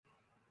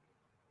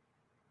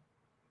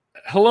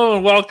Hello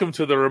and welcome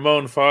to the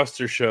Ramon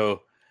Foster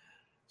Show,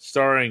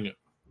 starring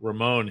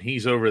Ramon.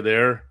 He's over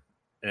there,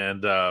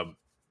 and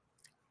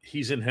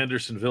he's in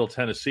Hendersonville,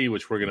 Tennessee,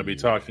 which we're going to be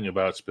talking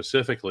about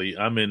specifically.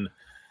 I'm Dan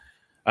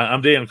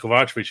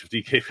Kovacevic of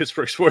DK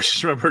Pittsburgh Sports.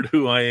 Just remembered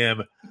who I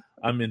am.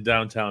 I'm in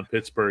downtown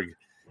Pittsburgh,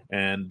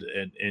 and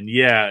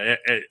yeah,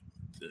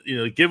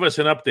 give us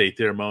an update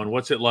there, Moan.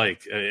 What's it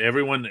like?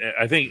 Everyone,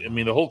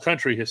 the whole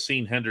country has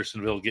seen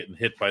Hendersonville getting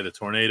hit by the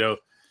tornado.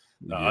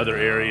 Other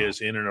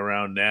areas in and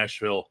around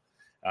Nashville.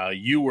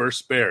 You were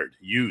spared,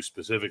 you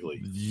specifically.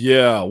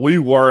 Yeah, we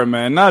were,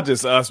 man. Not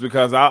just us,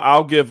 because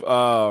I'll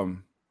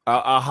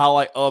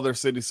highlight other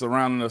cities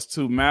surrounding us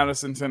too.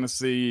 Madison,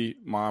 Tennessee.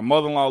 My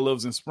mother-in-law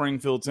lives in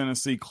Springfield,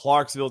 Tennessee.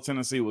 Clarksville,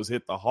 Tennessee was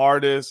hit the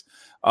hardest.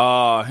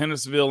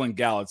 Hendersonville and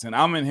Gallatin.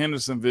 I'm in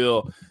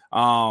Hendersonville.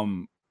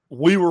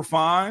 We were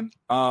fine.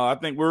 I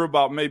think we were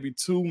about maybe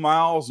 2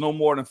 miles, no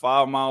more than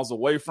 5 miles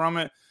away from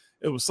it.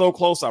 It was so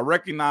close. I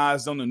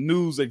recognized on the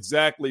news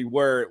exactly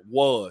where it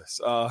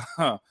was.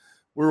 We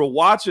were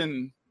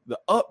watching the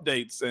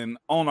updates and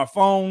on our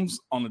phones,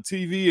 on the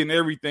TV and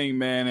everything,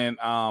 man.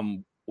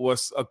 And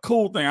what's a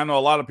cool thing, I know a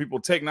lot of people,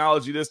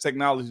 technology this,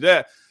 technology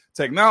that.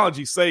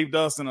 Technology saved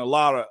us and a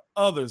lot of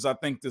others, I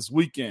think, this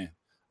weekend.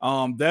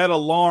 That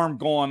alarm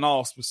going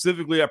off,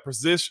 specifically at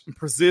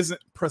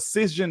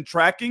precision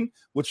tracking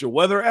with your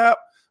weather app,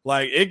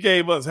 like it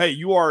gave us, hey,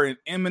 you are in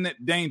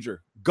imminent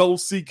danger. Go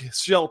seek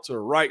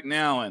shelter right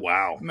now. And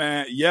wow,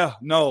 man,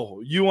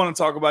 you want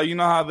to talk about,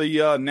 how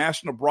the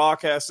national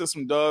broadcast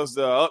system does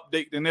the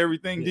update and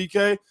everything,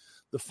 DK?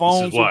 The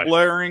phones were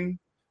blaring.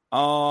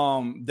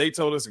 They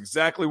told us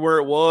exactly where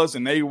it was,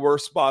 and they were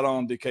spot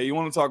on, DK. You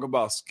want to talk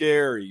about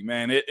scary,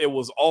 man? It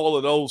was all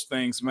of those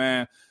things,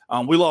 man.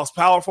 We lost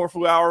power for a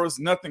few hours,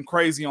 nothing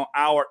crazy on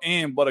our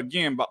end. But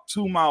again, about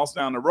 2 miles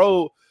down the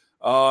road,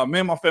 me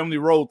and my family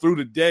rode through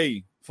the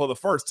day. For the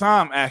first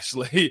time,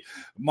 actually.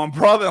 My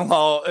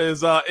brother-in-law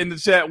is in the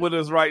chat with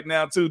us right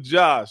now, too,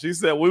 Josh. He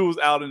said we was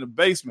out in the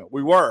basement.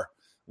 We were.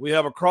 We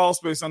have a crawl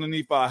space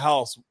underneath our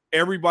house.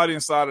 Everybody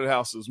inside of the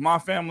house is my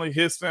family,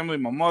 his family,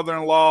 my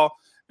mother-in-law,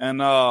 and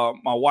my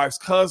wife's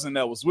cousin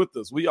that was with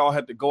us. We all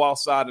had to go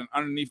outside and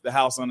underneath the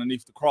house,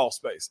 underneath the crawl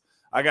space.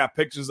 I got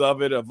pictures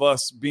of it, of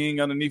us being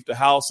underneath the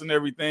house and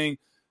everything.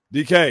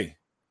 DK,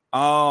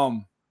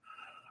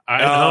 I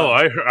know.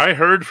 I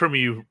heard from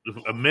you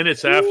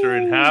minutes after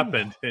it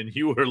happened, and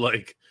you were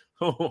like,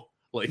 "Oh,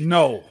 like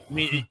no." I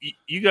mean,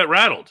 you got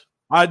rattled.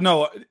 I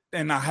know,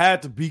 and I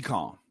had to be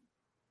calm.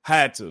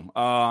 Had to,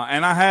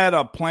 and I had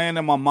a plan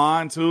in my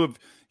mind too. If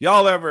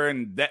y'all ever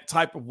in that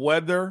type of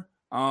weather,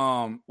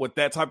 with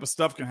that type of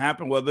stuff can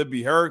happen, whether it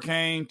be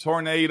hurricane,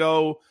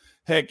 tornado,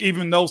 heck,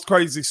 even those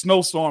crazy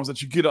snowstorms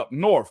that you get up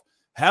north.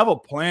 Have a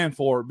plan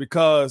for it,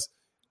 because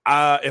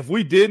if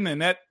we didn't,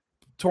 and that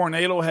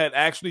tornado had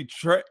actually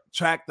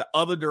tracked the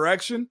other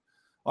direction,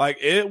 like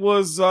it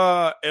was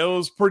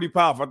pretty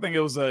powerful. I think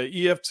it was a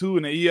EF2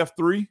 and an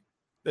EF3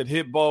 that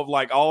hit both,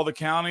 like, all the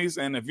counties.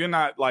 And if you're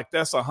not, like,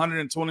 that's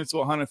 120 to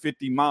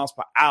 150 miles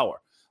per hour.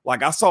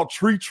 Like, I saw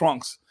tree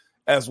trunks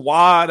as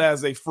wide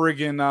as a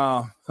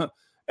friggin'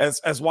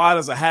 as wide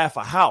as a half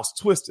a house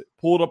twisted,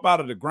 pulled up out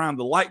of the ground.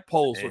 The light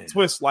poles were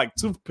twisted like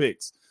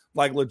toothpicks.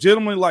 Like,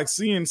 legitimately, like,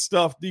 seeing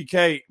stuff,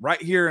 DK,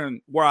 right here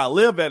in where I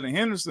live at in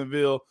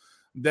Hendersonville,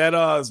 that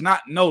is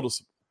not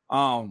noticeable.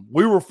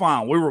 We were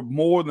fine. We were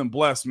more than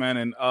blessed, man.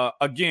 And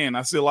again,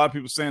 I see a lot of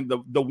people saying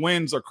the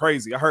winds are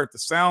crazy. I heard the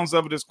sounds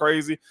of it is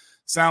crazy.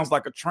 Sounds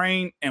like a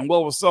train. And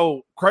what was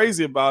so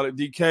crazy about it,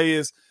 DK,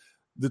 is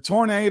the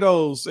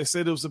tornadoes, they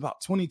said it was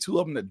about 22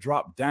 of them that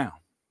dropped down.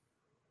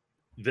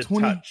 That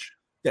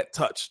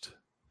touched.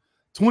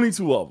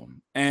 22 of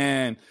them.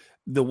 And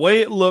the way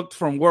it looked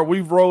from where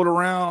we rode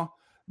around,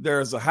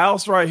 there's a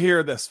house right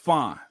here that's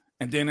fine.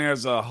 And then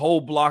there's a whole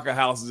block of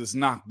houses that's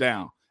knocked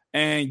down.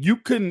 And you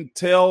couldn't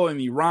tell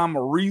any rhyme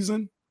or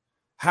reason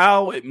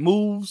how it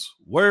moves,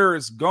 where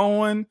it's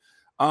going.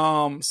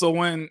 So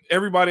when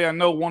everybody I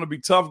know want to be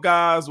tough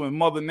guys, when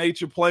Mother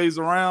Nature plays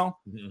around,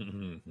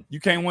 you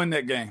can't win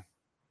that game.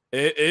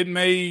 It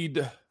made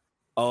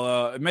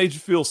you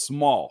feel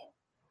small.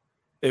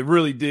 It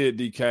really did,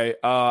 DK.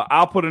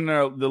 I'll put in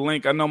there the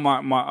link. I know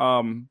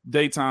my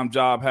daytime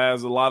job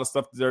has a lot of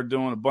stuff that they're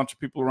doing, a bunch of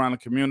people around the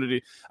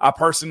community. I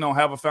personally don't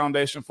have a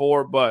foundation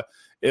for it, but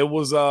it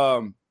was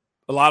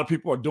a lot of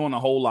people are doing a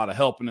whole lot of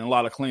helping and a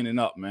lot of cleaning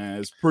up, man.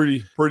 It's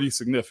pretty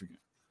significant.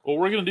 Well,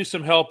 we're going to do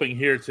some helping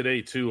here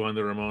today, too, on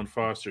the Ramon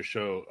Foster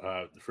Show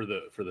for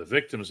the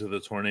victims of the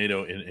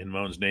tornado in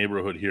Moan's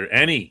neighborhood here.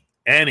 Any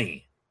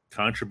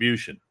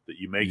contribution that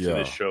you make to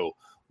this show,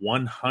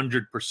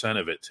 100%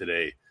 of it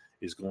today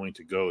is going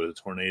to go to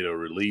tornado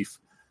relief.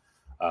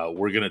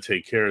 We're going to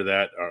take care of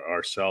that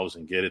ourselves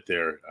and get it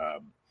there.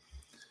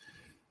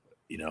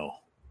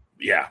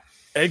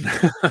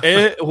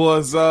 It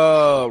was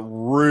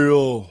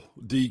real,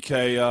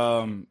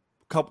 DK.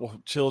 Couple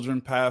of children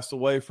passed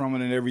away from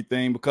it and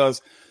everything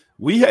because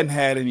we hadn't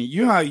had any.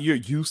 You know how you're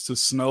used to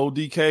snow,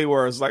 DK,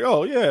 where it's like,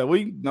 oh yeah,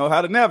 we know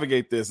how to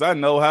navigate this. I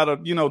know how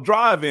to,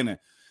 drive in it.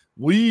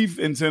 We've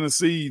in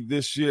Tennessee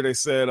this year, they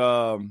said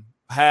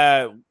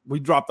we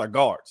dropped our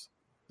guards.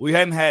 We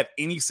hadn't had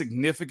any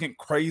significant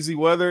crazy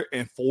weather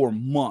in 4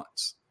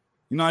 months.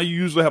 You know, you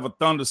usually have a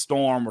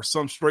thunderstorm or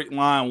some straight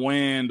line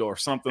wind or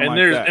something like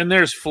that. And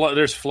there's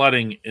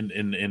flooding in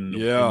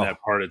that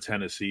part of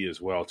Tennessee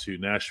as well too.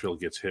 Nashville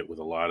gets hit with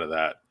a lot of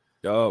that.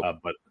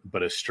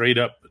 But a straight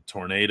up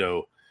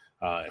tornado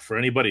for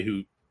anybody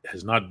who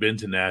has not been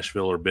to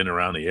Nashville or been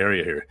around the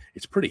area here,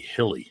 it's pretty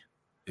hilly.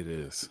 It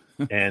is.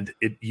 And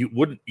you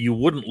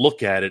wouldn't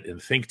look at it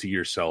and think to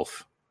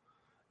yourself,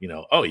 you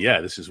know, oh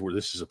yeah, this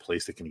is a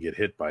place that can get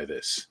hit by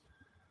this.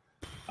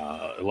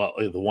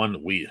 The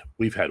one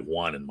we've had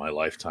one in my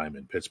lifetime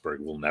in Pittsburgh.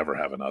 We'll never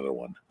have another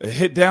one. It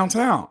hit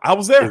downtown. I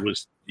was there. It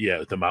was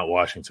the Mount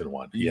Washington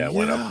one. It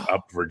went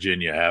up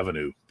Virginia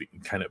Avenue,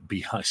 kind of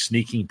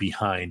sneaking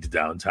behind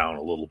downtown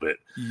a little bit.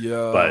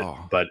 Yeah,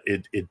 but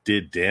it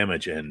did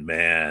damage, and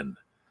man,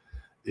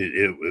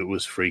 it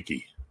was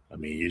freaky. I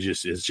mean,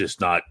 it's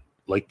just not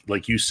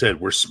like you said.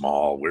 We're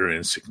small. We're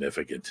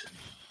insignificant.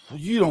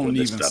 You don't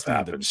even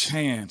stand a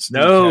chance.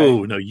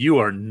 No, you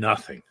are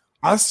nothing.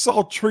 I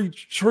saw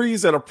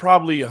trees that are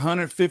probably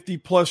 150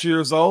 plus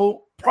years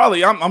old.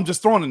 Probably, I'm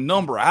just throwing a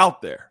number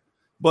out there.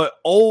 But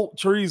old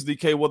trees,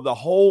 DK, with the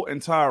whole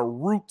entire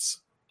roots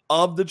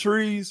of the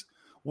trees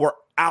were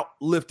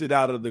lifted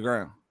out of the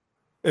ground.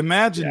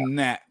 Imagine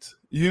that,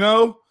 you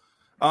know?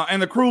 And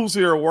the crews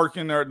here are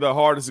working the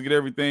hardest to get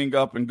everything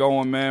up and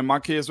going, man. My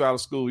kids were out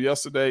of school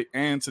yesterday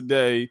and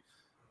today.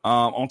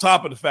 On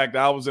top of the fact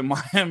that I was in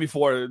Miami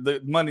for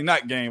the Monday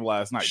night game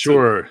last night.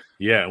 Sure. Too.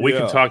 Yeah. We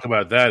can talk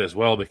about that as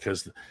well,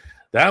 because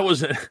that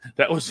was,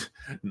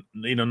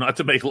 you know, not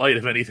to make light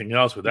of anything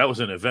else, but that was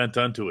an event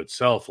unto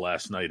itself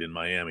last night in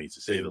Miami, to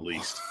say the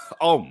least.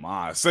 Oh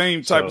my,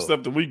 same type of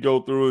stuff that we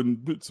go through in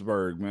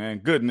Pittsburgh, man.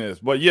 Goodness.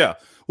 But yeah,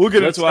 we'll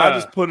get into it. I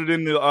just put it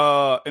in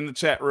the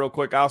chat real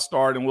quick. I'll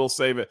start and we'll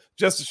save it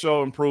just to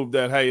show and prove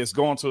that, hey, it's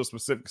going to a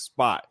specific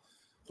spot.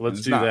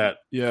 Let's do that.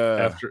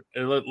 Yeah. After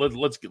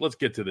let's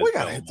get to this. We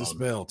gotta hit this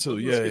bell too.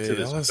 Let's get to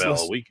this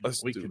bell. We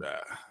can do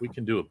that. We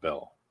can do a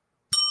bell.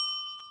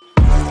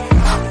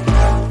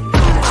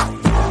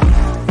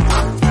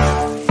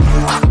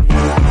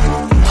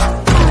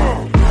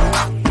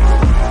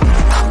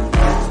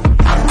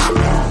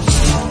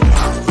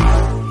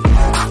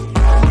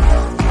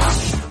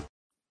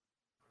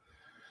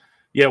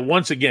 Yeah.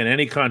 Once again,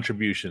 any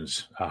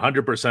contributions,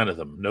 100% of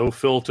them, no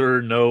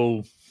filter,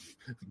 no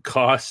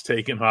costs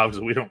taken off,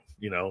 so we don't,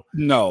 you know,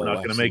 we're not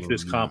going to make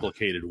this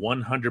complicated.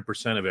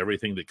 100% of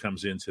everything that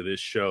comes into this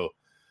show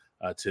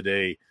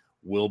today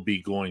will be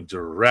going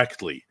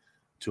directly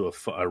to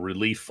a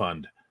relief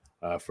fund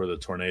for the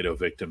tornado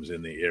victims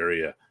in the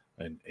area,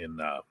 and in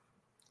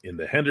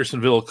the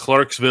Hendersonville,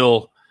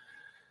 Clarksville,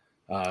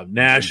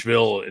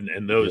 Nashville,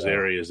 and those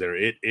areas there.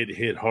 It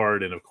hit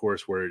hard, and of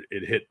course where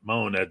it hit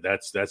Moan,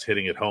 that's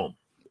hitting it home.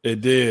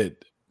 It did.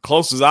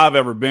 Closest I've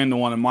ever been to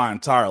one in my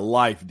entire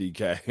life,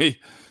 DK.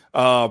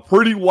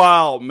 Pretty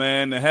wild,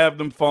 man, to have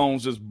them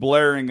phones just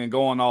blaring and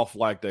going off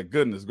like that.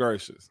 Goodness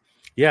gracious.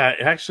 Yeah,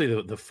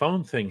 actually, the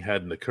phone thing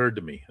hadn't occurred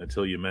to me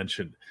until you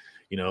mentioned,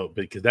 you know,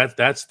 because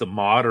that's the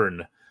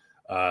modern,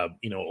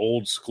 you know,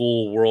 old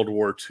school World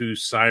War II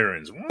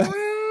sirens.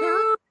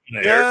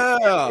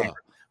 Yeah.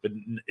 But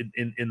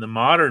in the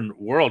modern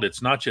world,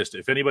 it's not just,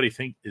 if anybody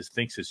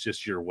thinks it's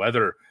just your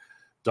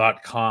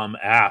weather.com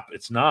app,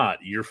 it's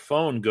not. Your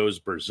phone goes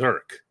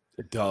berserk.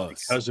 It does,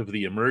 because of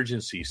the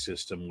emergency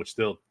system, which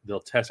they'll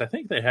test. I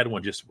think they had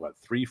one just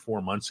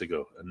 3-4 months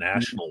ago, a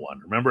national one.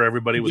 Remember,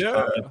 everybody was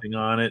commenting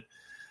on it,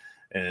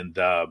 and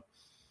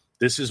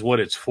this is what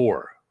it's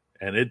for.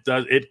 And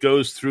it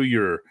goes through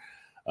your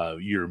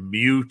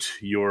mute,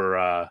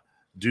 your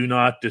do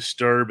not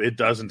disturb. It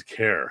doesn't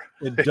care.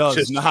 It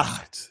does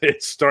not.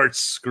 It starts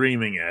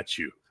screaming at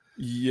you.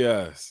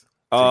 Yes.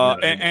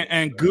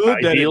 And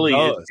good ideally,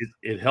 that it does.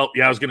 It helps.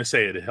 Yeah, I was going to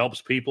say it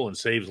helps people and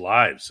saves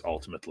lives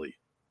ultimately.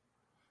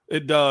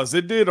 It does.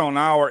 It did on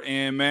our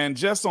end, man.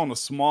 Just on a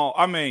small.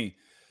 I mean,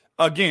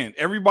 again,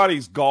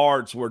 everybody's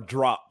guards were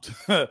dropped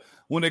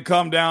when it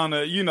come down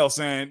to, you know,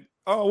 saying,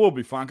 "Oh, we'll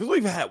be fine," because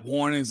we've had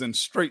warnings and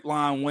straight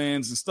line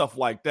winds and stuff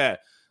like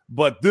that.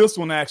 But this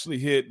one actually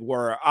hit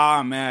where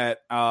I'm at,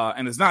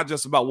 and it's not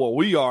just about what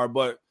we are,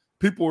 but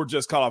people were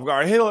just caught off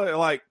guard. Hey,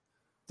 like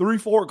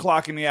 3-4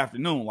 o'clock in the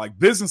afternoon, like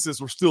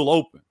businesses were still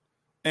open.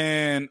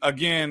 And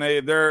again,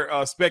 they're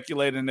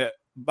speculating that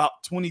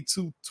about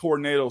 22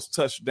 tornadoes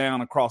touched down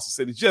across the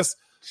city. Just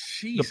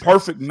the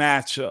perfect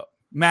mashup,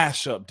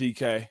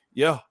 DK.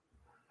 Yeah.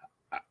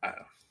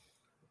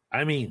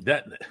 I mean,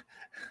 that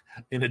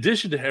in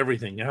addition to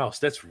everything else,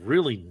 that's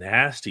really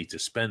nasty to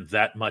spend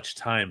that much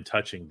time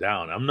touching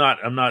down. I'm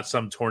not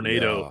some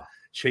tornado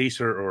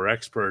chaser or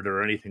expert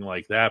or anything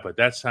like that, but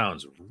that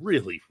sounds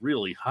really,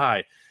 really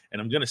high.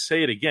 And I'm going to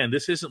say it again.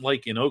 This isn't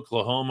like in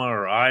Oklahoma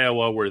or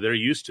Iowa where they're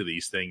used to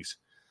these things.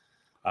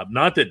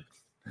 Not that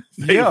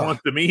they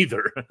want them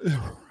either.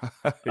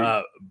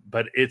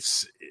 But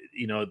it's,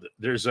 you know,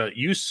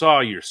 you saw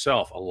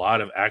yourself a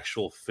lot of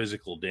actual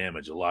physical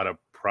damage, a lot of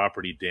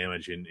property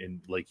damage.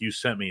 And like you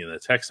sent me in the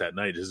text that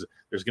night,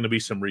 there's going to be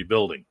some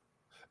rebuilding.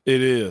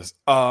 It is.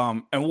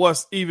 And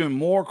what's even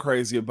more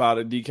crazy about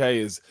it,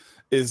 DK,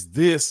 is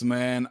this,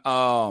 man.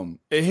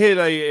 It hit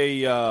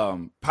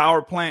a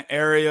power plant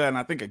area and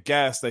I think a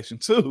gas station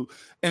too.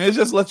 And it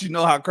just lets you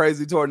know how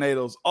crazy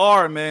tornadoes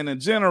are, man. In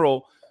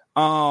general,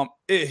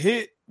 it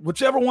hit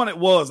whichever one it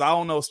was. I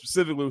don't know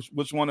specifically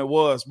which one it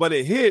was, but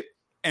it hit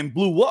and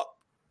blew up.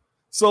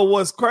 So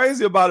what's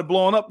crazy about it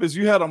blowing up is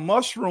you had a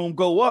mushroom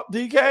go up,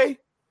 DK,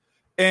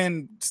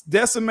 and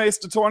decimates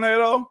the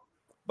tornado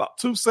about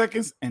 2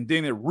 seconds, and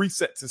then it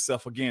resets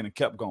itself again and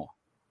kept going.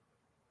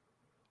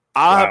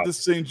 I have to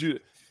send you.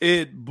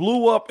 It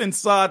blew up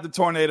inside the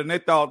tornado, and they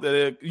thought that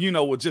it,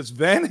 would just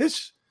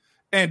vanish,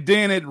 and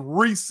then it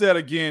reset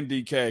again.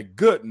 DK,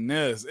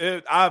 goodness,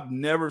 I've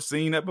never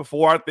seen that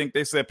before. I think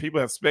they said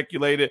people have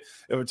speculated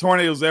if a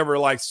tornado is ever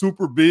like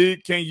super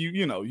big, can you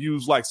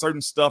use like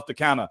certain stuff to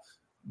kind of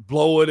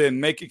blow it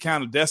and make it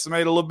kind of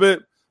decimate a little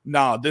bit?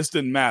 No, this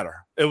didn't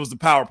matter. It was the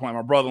power plant.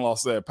 My brother-in-law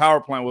said power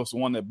plant was the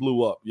one that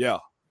blew up. Yeah.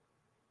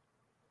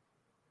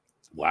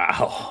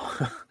 Wow.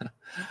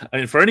 I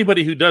mean, for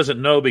anybody who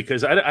doesn't know,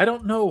 because I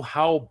don't know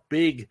how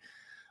big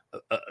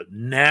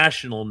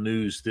national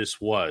news this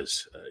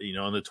was. In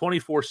the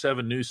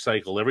 24/7 news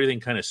cycle,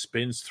 everything kind of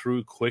spins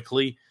through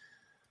quickly.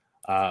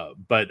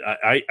 But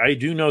I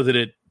do know that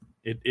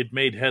it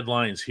made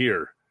headlines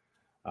here.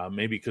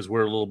 Maybe because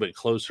we're a little bit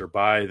closer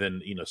by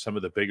than some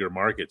of the bigger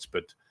markets,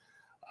 but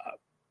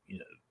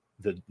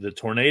the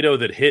tornado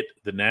that hit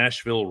the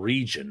Nashville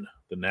region,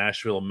 the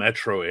Nashville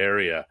metro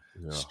area,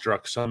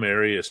 struck some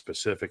area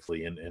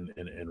specifically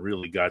and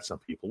really got some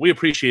people. We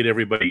appreciate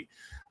everybody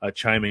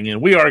chiming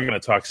in. We are going to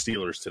talk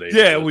Steelers today.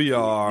 Yeah, we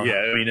are. Yeah,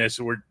 I mean,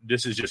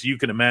 this is just, you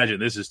can imagine,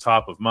 this is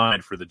top of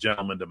mind for the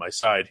gentleman to my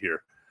side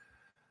here,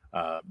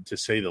 to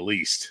say the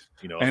least.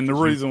 And the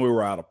reason we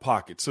were out of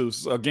pocket too.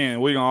 So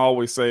again, we can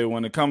always say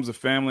when it comes to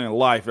family and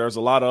life, there's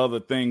a lot of other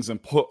things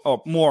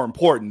more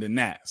important than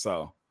that.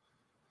 So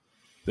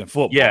than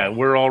football. Yeah,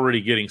 we're already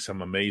getting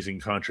some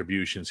amazing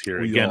contributions here.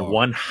 Again,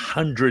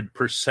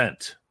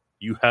 100%.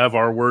 You have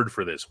our word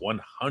for this.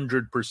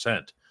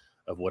 100%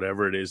 of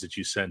whatever it is that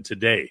you send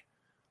today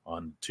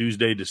on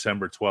Tuesday,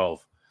 December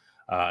 12th.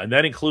 And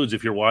that includes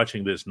if you're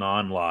watching this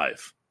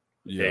non-live.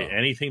 Okay?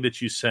 Anything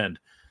that you send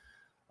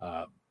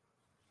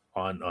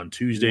on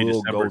Tuesday,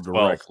 December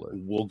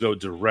 12th, will go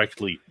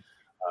directly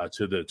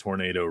to the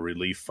Tornado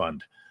Relief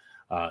Fund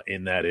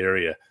in that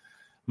area.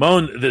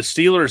 Moan, the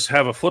Steelers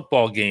have a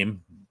football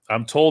game.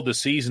 I'm told the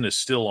season is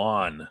still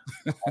on.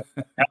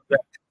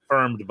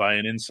 Confirmed by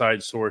an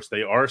inside source.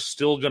 They are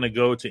still going to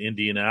go to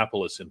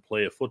Indianapolis and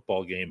play a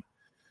football game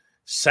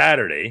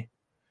Saturday,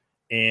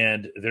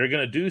 and they're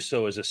going to do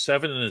so as a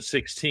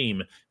 7-6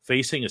 team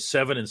facing a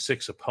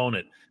 7-6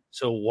 opponent.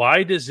 So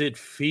why does it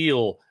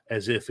feel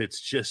as if it's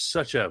just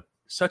such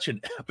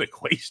an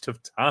epic waste of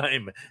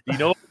time? You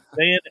know what I'm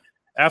saying?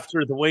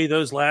 After the way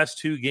those last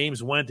two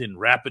games went in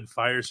rapid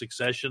fire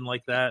succession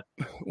like that?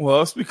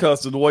 Well, it's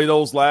because of the way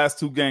those last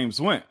two games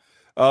went.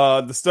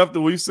 The stuff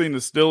that we've seen the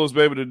Steelers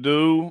be able to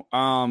do,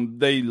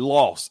 they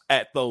lost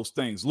at those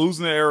things.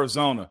 Losing to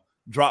Arizona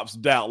drops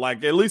doubt.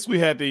 Like, at least we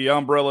had the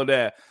umbrella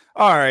that,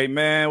 all right,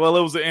 man, well,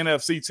 it was an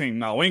NFC team.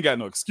 No, we ain't got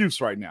no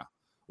excuse right now.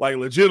 Like,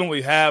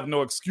 legitimately have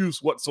no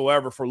excuse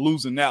whatsoever for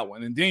losing that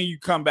one. And then you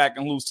come back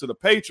and lose to the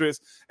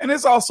Patriots. And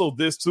it's also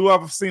this, too.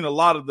 I've seen a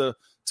lot of the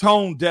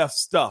tone-deaf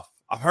stuff.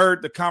 I've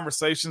heard the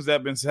conversations that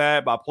have been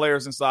had by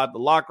players inside the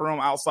locker room,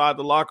 outside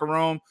the locker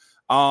room.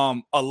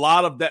 A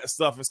lot of that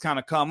stuff has kind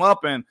of come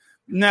up, and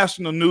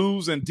national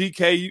news and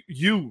DK,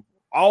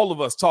 all of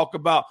us talk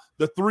about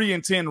the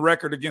 3-10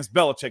 record against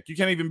Belichick. You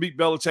can't even beat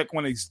Belichick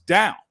when he's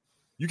down.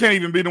 You can't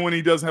even beat him when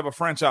he doesn't have a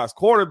franchise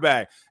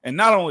quarterback. And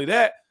not only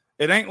that,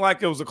 it ain't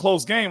like it was a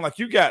close game. Like,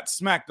 you got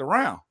smacked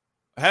around.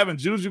 Having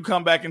Juju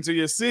come back into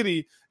your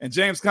city and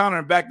James Conner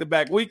in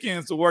back-to-back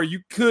weekends to where you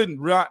couldn't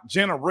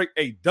generate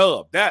a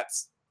dub.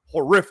 That's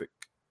horrific.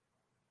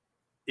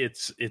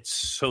 It's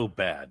so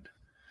bad.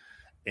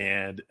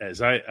 And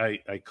as I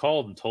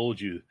called and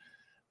told you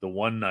the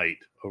one night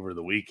over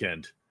the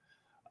weekend,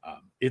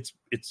 it's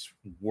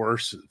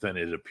worse than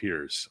it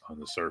appears on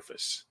the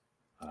surface.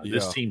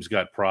 This team's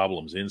got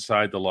problems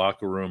inside the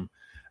locker room.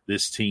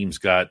 This team's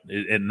got,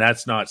 and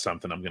that's not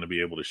something I'm going to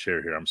be able to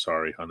share here, I'm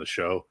sorry, on the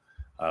show.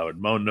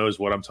 Moan knows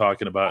what I'm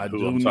talking about,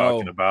 who I'm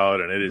talking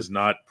about, and it is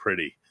not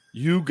pretty.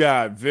 You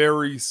got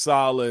very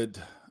solid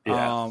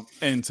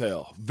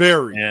intel.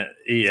 Very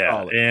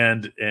solid.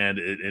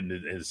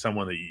 And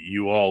someone that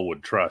you all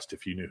would trust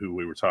if you knew who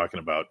we were talking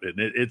about. And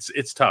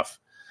it's tough.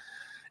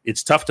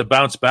 It's tough to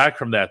bounce back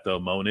from that, though,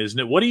 Moan, isn't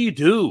it? What do you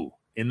do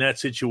in that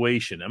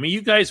situation? I mean,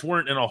 you guys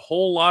weren't in a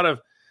whole lot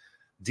of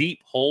deep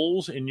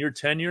holes in your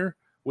tenure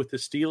with the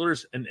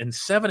Steelers, and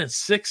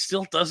 7-6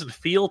 still doesn't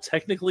feel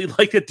technically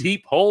like a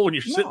deep hole when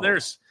you're sitting there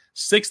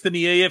sixth in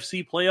the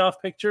AFC playoff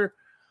picture.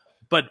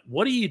 But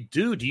what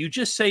do? Do you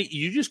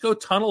just go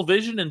tunnel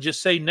vision and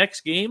just say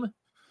next game?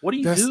 What do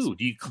you do?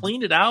 Do you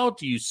clean it out?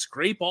 Do you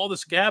scrape all the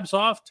scabs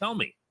off? Tell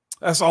me.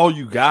 That's all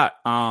you got.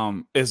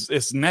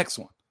 It's next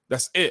one.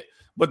 That's it.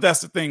 But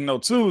that's the thing, though,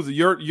 too.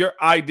 Your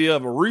idea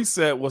of a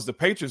reset was the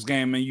Patriots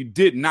game, and you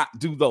did not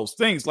do those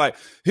things. Like,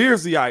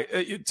 here's the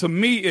idea. To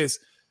me, is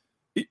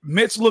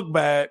Mitch looked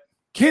bad.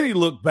 Kenny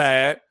looked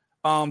bad.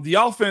 The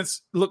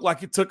offense looked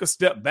like it took a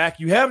step back.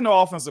 You have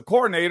no offensive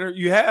coordinator.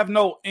 You have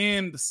no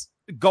end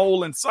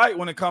goal in sight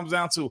when it comes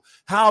down to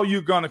how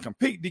you're going to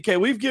compete. DK,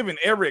 we've given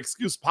every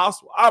excuse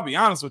possible. I'll be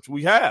honest with you,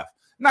 we have.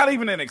 Not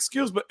even an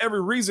excuse, but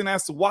every reason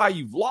as to why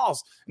you've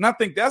lost. And I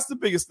think that's the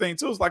biggest thing,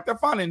 too. It's like they're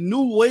finding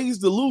new ways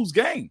to lose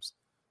games.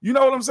 You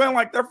know what I'm saying?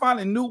 Like they're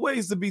finding new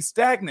ways to be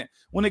stagnant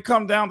when it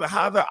comes down to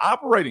how they're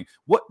operating.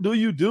 What do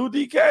you do,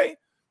 DK?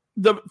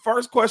 The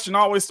first question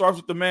always starts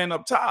with the man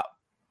up top.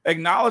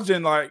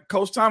 Acknowledging, like,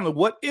 Coach Tomlin,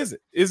 what is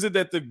it? Is it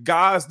that the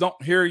guys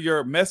don't hear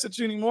your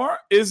message anymore?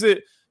 Is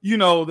it,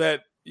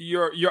 that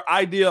your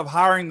idea of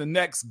hiring the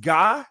next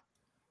guy,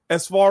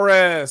 as far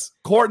as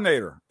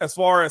coordinator, as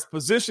far as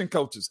position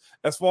coaches,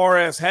 as far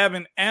as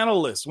having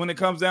analysts when it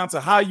comes down to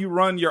how you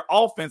run your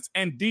offense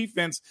and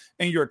defense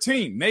and your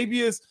team?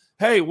 Maybe it's,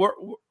 hey,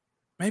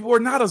 we're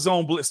not a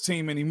zone blitz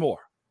team anymore.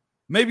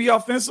 Maybe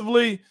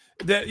offensively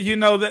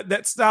that,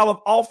 that style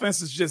of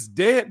offense is just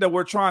dead that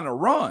we're trying to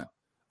run.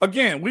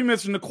 Again, we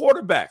mentioned the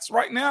quarterbacks.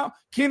 Right now,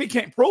 Kenny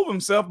can't prove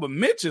himself, but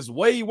Mitch is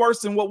way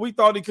worse than what we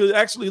thought he could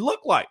actually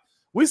look like.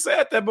 We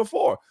said that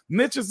before.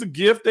 Mitch is a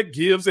gift that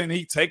gives, and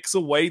he takes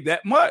away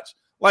that much.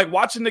 Like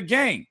watching the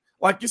game,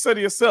 like you said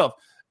to yourself,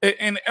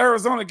 in the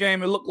Arizona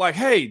game, it looked like,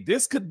 hey,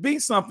 this could be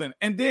something.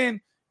 And then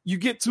you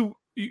get too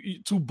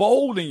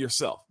bold in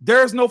yourself.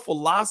 There's no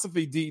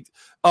philosophy,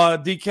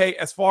 DK,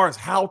 as far as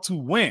how to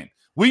win.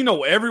 We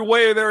know every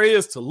way there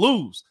is to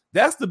lose.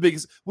 That's the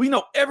biggest. We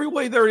know every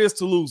way there is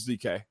to lose,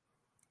 DK.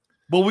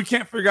 But we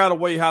can't figure out a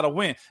way how to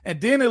win.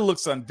 And then it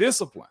looks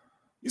undisciplined.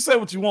 You say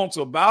what you want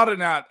to about it.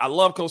 Now, I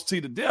love Coach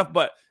T to death,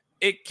 but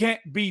it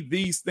can't be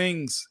these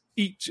things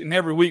each and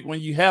every week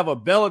when you have a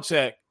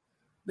Belichick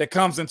that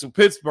comes into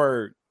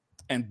Pittsburgh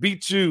and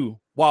beats you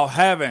while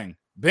having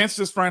benched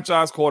his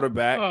franchise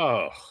quarterback.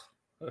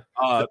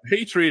 The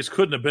Patriots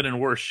couldn't have been in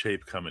worse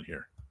shape coming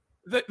here.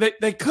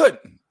 They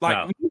couldn't. Like,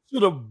 no. We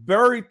should have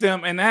buried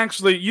them. And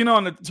actually, in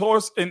the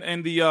tours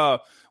in the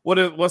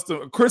what's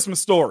the Christmas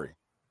Story,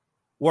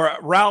 where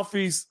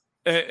Ralphie's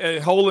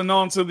holding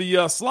on to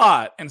the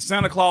slide, and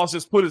Santa Claus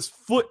just put his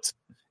foot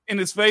in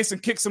his face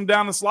and kicks him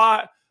down the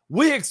slide.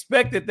 We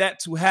expected that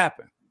to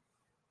happen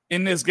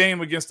in this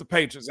game against the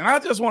Patriots. And I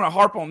just want to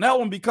harp on that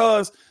one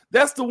because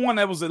that's the one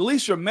that was at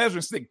least your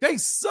measuring stick. They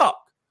suck.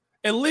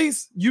 At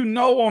least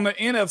on the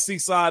NFC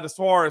side, as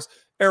far as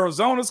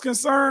Arizona's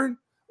concerned,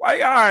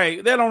 like, all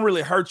right, they don't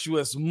really hurt you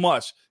as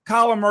much.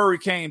 Kyler Murray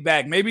came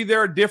back. Maybe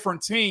they're a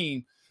different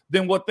team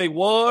than what they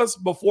was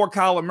before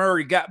Kyler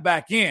Murray got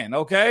back in,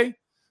 okay?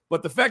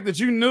 But the fact that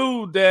you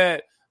knew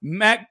that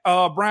Mac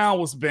Brown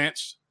was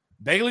benched,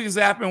 Bailey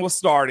Zappi was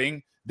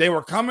starting, they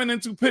were coming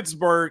into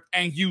Pittsburgh,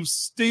 and you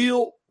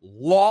still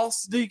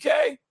lost,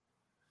 DK,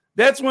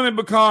 that's when it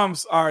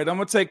becomes, all right, I'm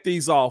going to take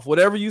these off.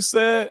 Whatever you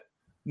said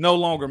no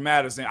longer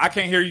matters. And I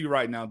can't hear you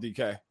right now,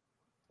 DK.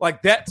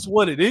 Like, that's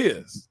what it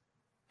is.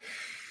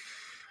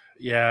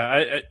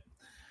 Yeah,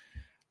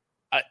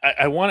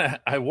 I want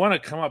to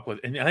come up with,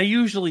 and I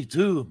usually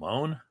do,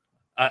 Moan.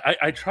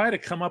 I try to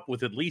come up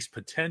with at least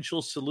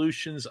potential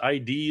solutions,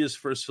 ideas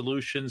for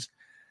solutions,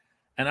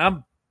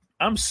 and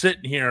I'm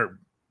sitting here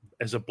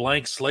as a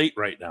blank slate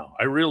right now.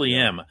 I really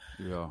am.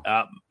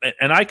 Yeah.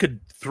 And I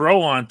could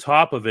throw on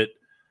top of it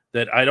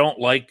that I don't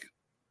like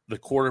the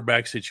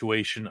quarterback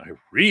situation. I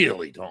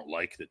really don't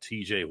like that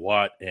TJ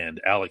Watt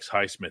and Alex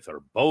Highsmith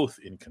are both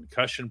in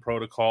concussion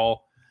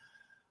protocol.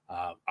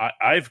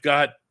 I've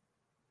got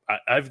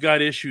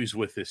issues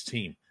with this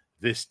team.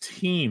 This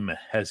team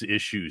has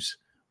issues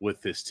with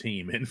this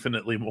team,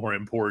 infinitely more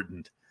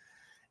important.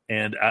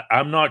 And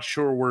I'm not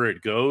sure where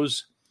it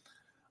goes.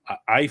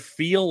 I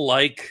feel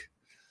like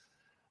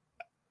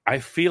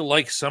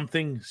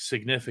something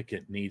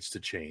significant needs to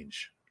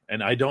change.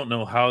 And I don't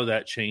know how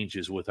that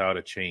changes without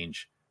a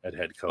change at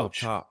head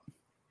coach. Up top.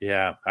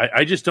 Yeah,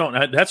 I just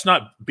don't. That's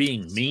not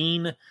being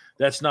mean.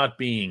 That's not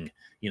being,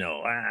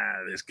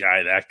 this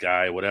guy, that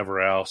guy,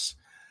 whatever else.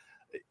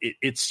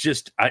 It's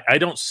just I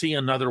don't see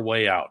another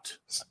way out.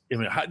 I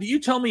mean, you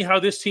tell me how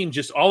this team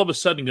just all of a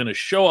sudden going to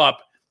show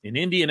up in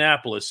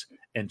Indianapolis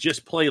and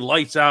just play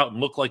lights out and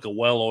look like a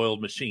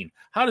well-oiled machine.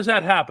 How does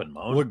that happen,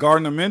 Moan? With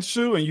Gardner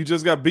Minshew, and you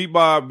just got beat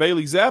by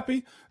Bailey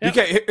Zappi?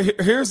 Yep.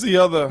 Here's the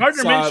other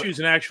Gardner side. Minshew's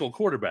an actual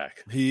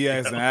quarterback. He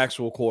is an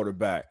actual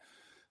quarterback.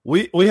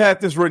 We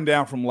had this written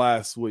down from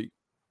last week,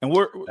 and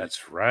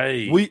that's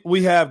right.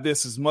 We have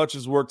this as much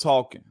as we're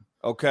talking.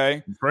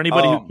 Okay. For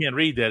anybody who can't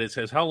read that, it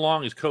says, how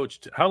long does Coach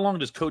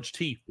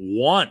T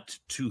want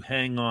to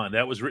hang on?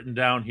 That was written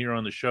down here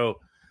on the show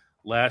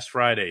last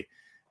Friday.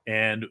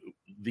 And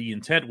the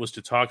intent was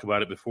to talk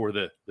about it before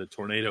the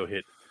tornado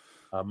hit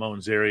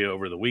Moan's area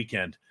over the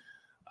weekend.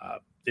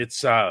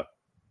 It's a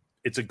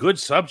good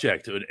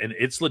subject, and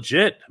it's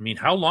legit. I mean,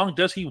 how long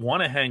does he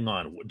want to hang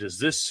on? Does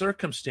this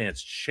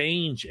circumstance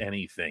change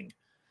anything?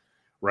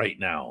 right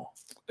now.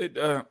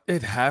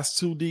 It has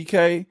to,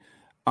 DK.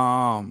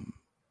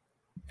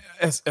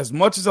 As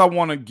much as I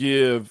want to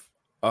give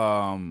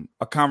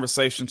a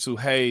conversation to,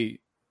 hey,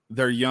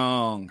 they're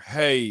young,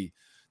 hey,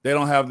 they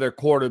don't have their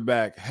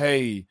quarterback,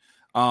 hey,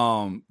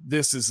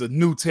 this is a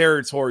new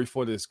territory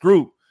for this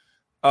group.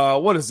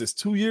 What is this?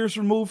 2 years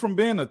removed from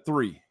being a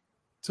 3?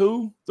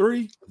 2,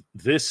 3?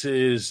 This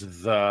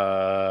is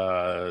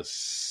the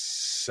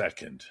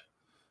second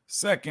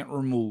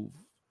remove.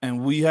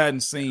 And we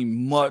hadn't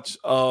seen much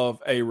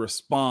of a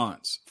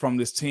response from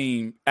this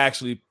team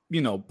actually,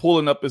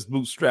 pulling up its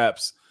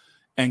bootstraps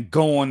and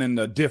going in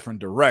a different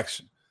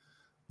direction.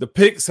 The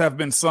picks have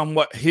been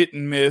somewhat hit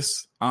and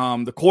miss.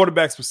 The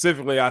quarterback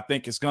specifically, I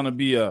think, is going to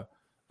be a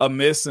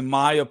miss, in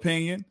my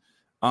opinion.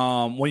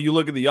 When you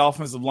look at the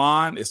offensive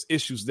line, it's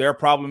issues there,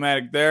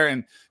 problematic there.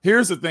 And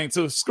here's the thing,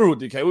 too. Screw it,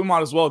 DK. We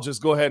might as well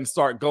just go ahead and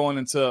start going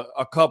into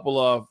a couple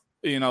of,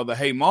 the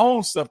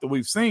Ramon stuff that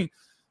we've seen.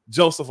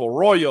 Joseph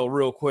Arroyo,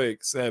 real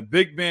quick, said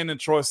Big Ben and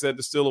Troy said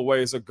the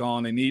Steelers are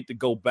gone. They need to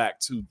go back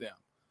to them.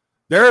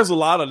 There's a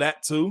lot of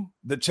that, too.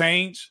 The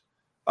change,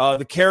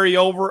 the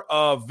carryover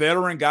of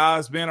veteran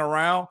guys being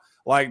around.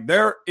 Like,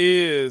 there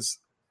is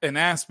an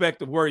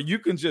aspect of where you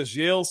can just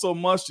yell so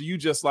much that you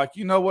just like,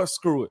 you know what,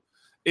 screw it.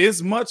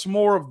 It's much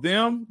more of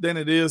them than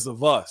it is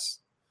of us.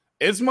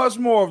 It's much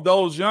more of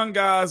those young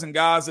guys and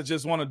guys that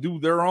just want to do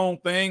their own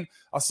thing.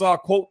 I saw a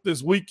quote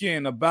this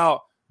weekend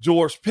about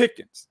George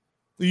Pickens,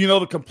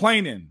 the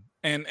complaining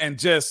and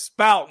just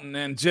spouting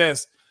and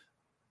just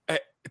a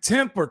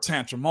temper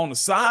tantrum on the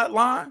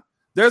sideline.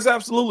 There's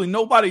absolutely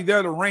nobody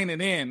there to rein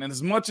it in. And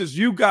as much as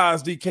you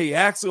guys, DK,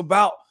 ask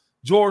about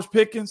George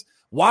Pickens,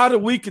 why do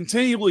we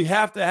continually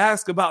have to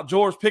ask about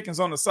George Pickens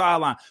on the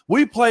sideline?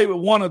 I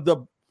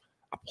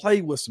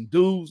played with some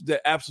dudes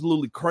that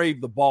absolutely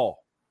crave the ball.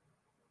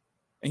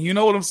 And you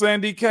know what I'm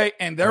saying, DK?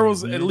 And there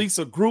was at least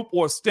a group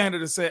or a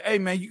standard that said, hey,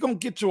 man, you're going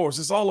to get yours.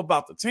 It's all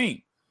about the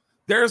team.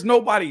 There's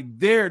nobody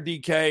there,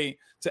 DK,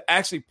 to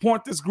actually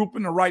point this group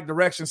in the right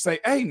direction, say,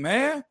 hey,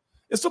 man,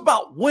 it's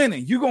about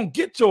winning. You're going to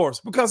get yours.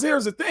 Because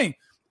here's the thing.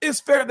 It's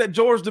fair that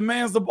George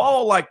demands the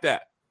ball like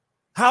that.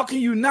 How can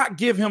you not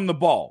give him the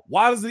ball?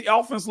 Why does the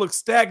offense look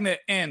stagnant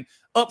and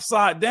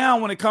upside down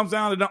when it comes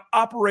down to them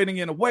operating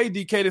in a way,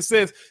 DK, that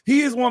says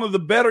he is one of the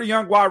better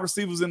young wide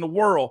receivers in the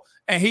world,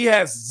 and he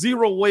has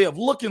zero way of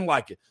looking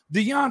like it?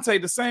 Deontay,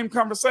 the same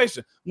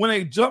conversation. When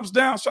it jumps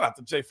down, shout out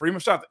to Jay Freeman,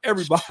 shout out to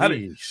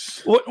everybody.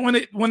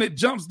 Jeez. When it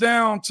jumps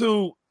down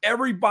to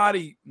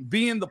everybody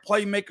being the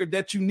playmaker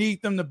that you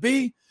need them to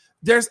be,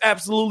 there's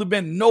absolutely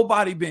been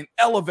nobody being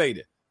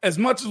elevated. As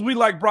much as we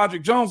like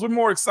Broderick Jones, we're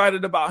more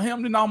excited about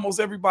him than almost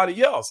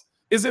everybody else.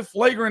 Is it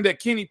flagrant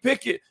that Kenny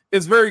Pickett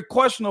is very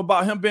questionable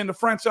about him being the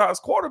franchise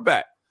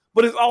quarterback?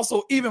 But it's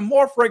also even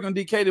more flagrant,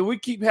 DK, that we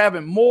keep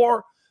having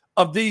more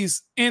of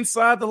these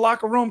inside the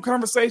locker room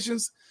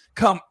conversations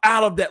come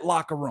out of that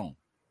locker room.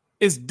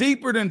 It's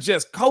deeper than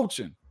just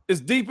coaching. It's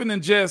deeper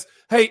than just,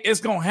 hey,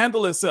 it's going to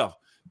handle itself.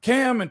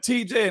 Cam and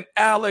TJ and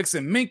Alex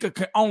and Minka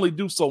can only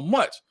do so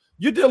much.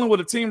 You're dealing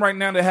with a team right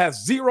now that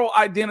has zero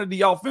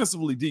identity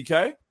offensively,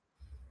 DK.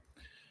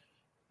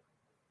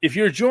 If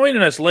you're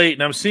joining us late,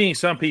 and I'm seeing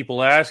some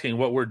people asking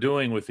what we're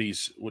doing with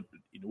these,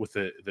 with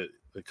the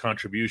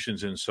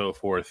contributions and so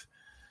forth,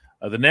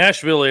 the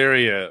Nashville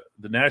area,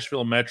 the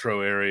Nashville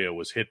metro area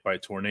was hit by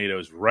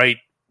tornadoes right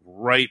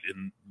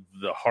in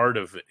the heart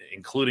of,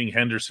 including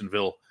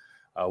Hendersonville,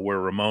 where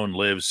Ramon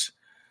lives.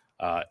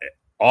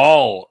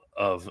 All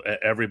of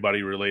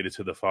everybody related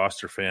to the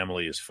Foster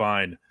family is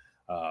fine.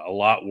 A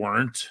lot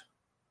weren't.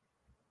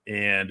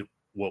 And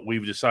what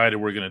we've decided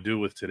we're going to do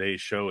with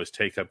today's show is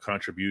take up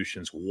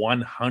contributions,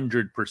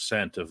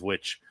 100% of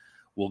which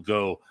will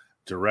go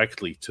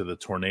directly to the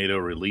Tornado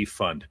Relief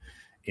Fund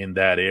in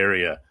that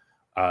area.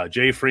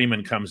 Jay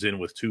Freeman comes in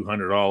with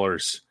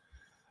 $200.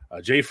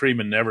 Jay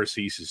Freeman never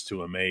ceases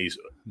to amaze.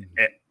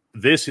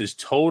 This is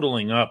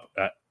totaling up.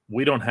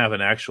 We don't have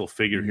an actual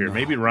figure here. No.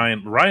 Maybe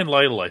Ryan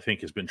Lytle, I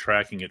think, has been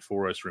tracking it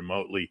for us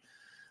remotely.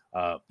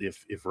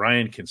 If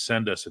Ryan can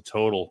send us a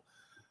total,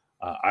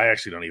 I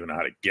actually don't even know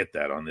how to get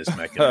that on this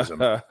mechanism.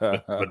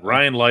 but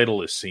Ryan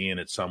Lytle is seeing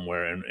it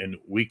somewhere, and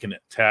we can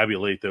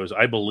tabulate those.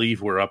 I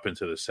believe we're up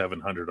into the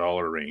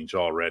 $700 range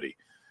already.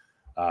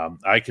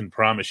 I can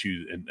promise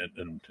you,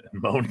 and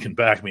Moan can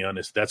back me on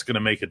this, that's going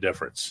to make a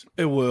difference.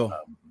 It will.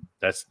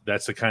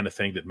 That's the kind of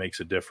thing that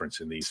makes a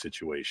difference in these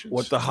situations.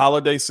 With the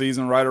holiday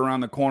season right around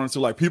the corner, too,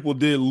 like people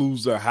did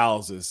lose their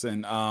houses,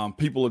 and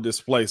people are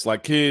displaced.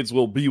 Like kids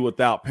will be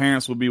without,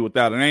 parents will be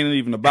without. It ain't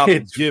even about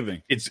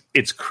Thanksgiving.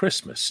 It's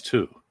Christmas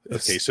too.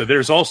 Okay, so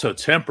there's also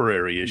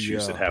temporary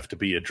issues that have to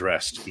be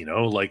addressed.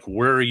 Like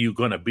where are you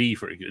going to be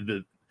for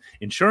the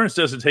insurance?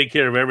 Doesn't take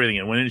care of everything,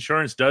 and when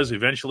insurance does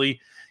eventually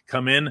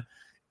come in,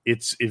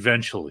 it's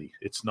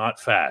not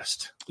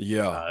fast.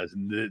 Yeah.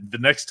 The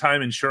next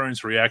time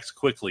insurance reacts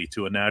quickly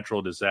to a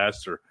natural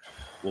disaster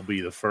will be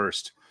the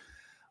first.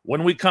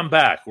 When we come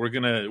back, we're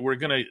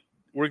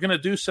gonna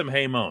do some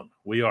Hey Moan.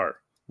 We are.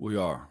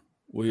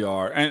 We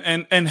are,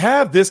 and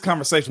have this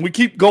conversation. We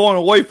keep going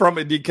away from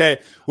it,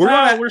 DK.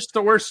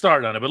 We're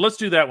starting on it, but let's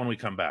do that when we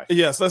come back.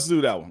 Yes, let's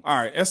do that one. All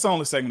right, that's the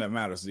only segment that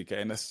matters, DK,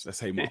 and that's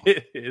Hey Mom.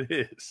 It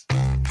is.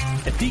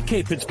 At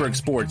DK Pittsburgh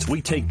Sports,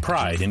 we take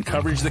pride in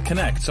coverage that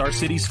connects our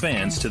city's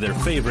fans to their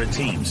favorite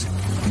teams.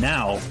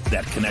 Now,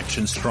 that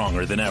connection's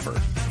stronger than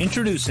ever.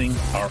 Introducing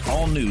our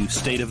all-new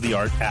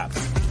state-of-the-art app.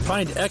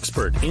 Find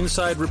expert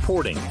inside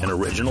reporting and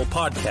original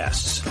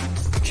podcasts.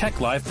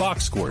 Check live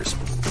box scores.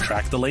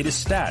 Track the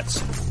latest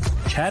stats.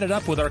 Chat it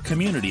up with our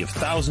community of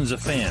thousands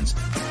of fans,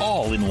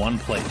 all in one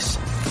place.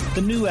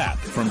 The new app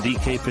from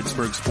DK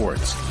Pittsburgh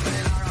Sports.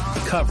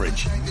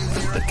 Coverage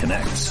that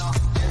connects.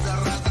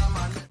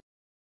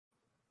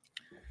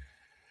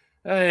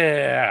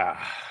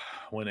 Yeah.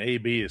 When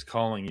AB is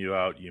calling you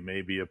out, you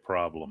may be a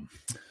problem.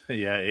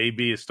 Yeah,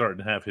 AB is starting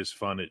to have his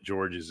fun at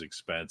George's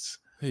expense.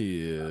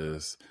 He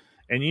is.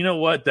 And you know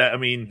what?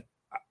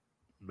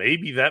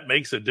 Maybe that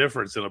makes a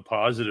difference in a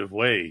positive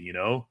way, you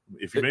know?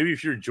 If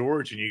you're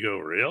George and you go,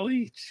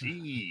 really?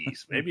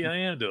 Jeez, maybe I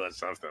am doing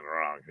something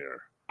wrong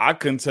here. I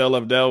couldn't tell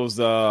if that was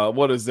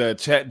what is that,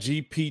 Chat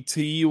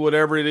GPT,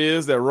 whatever it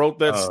is that wrote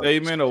that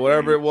statement or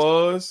whatever it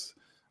was.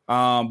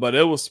 But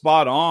it was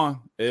spot on.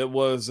 It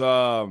was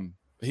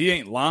he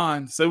ain't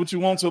lying. Say what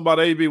you want to about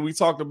AB. We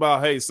talked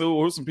about, hey,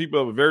 so who's some people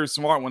that were very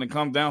smart when it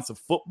comes down to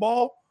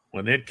football?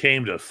 When it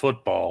came to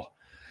football,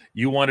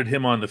 you wanted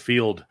him on the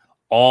field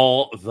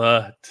all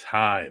the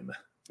time.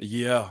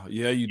 Yeah,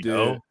 you did.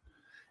 Know?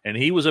 And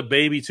he was a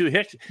baby too.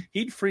 Heck,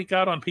 he'd freak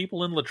out on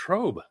people in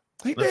Latrobe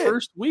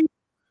first week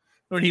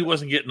when he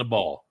wasn't getting the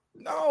ball.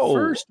 No.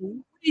 First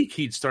week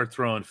he'd start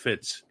throwing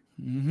fits.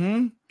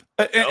 Mm-hmm.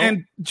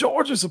 And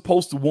George is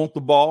supposed to want the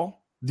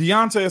ball.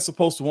 Deontay is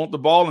supposed to want the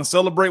ball and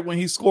celebrate when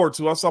he scored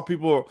too. I saw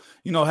people,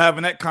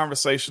 having that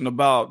conversation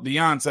about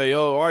Deontay.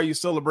 Oh, why are you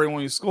celebrating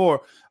when you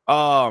score?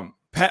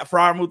 Pat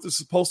Freiermuth is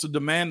supposed to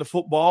demand the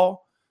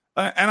football.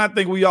 And I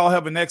think we all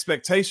have an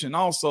expectation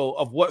also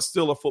of what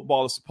still a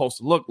football is supposed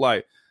to look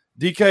like.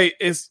 DK,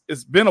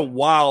 it's been a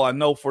while, I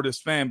know, for this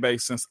fan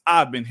base since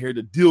I've been here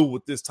to deal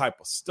with this type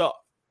of stuff.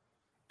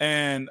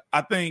 And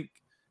I think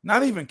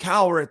not even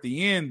Cowher at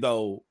the end,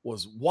 though,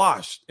 was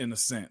washed in a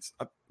sense.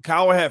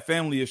 Cowher had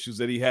family issues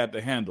that he had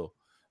to handle.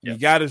 Yep.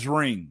 He got his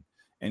ring,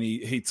 and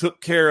he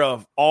took care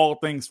of all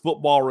things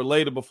football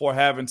related before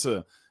having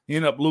to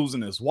end up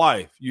losing his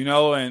wife,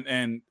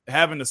 and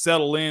having to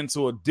settle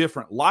into a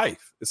different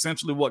life,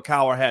 essentially what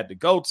Cowher had to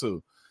go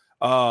to.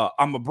 I'm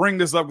going to bring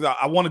this up because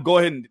I want to go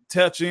ahead and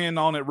touch in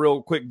on it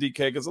real quick, DK,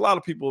 because a lot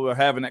of people are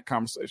having that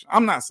conversation.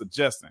 I'm not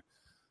suggesting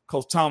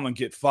Coach Tomlin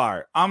get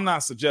fired. I'm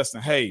not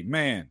suggesting, hey,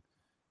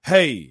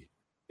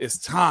 it's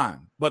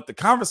time. But the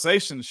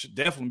conversation should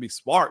definitely be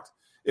sparked.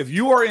 If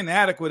you are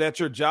inadequate at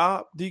your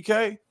job,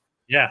 DK,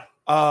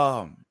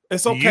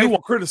 it's okay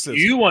for criticism.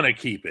 You want to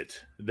keep it.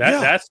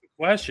 That's the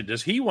question.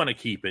 Does he want to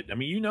keep it? I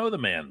mean, you know the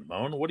man,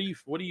 Moan. What do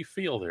you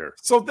feel there?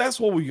 So that's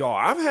what we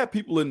are. I've had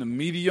people in the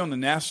media on the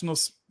national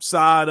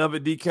side of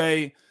it,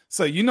 DK,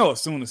 say,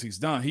 as soon as he's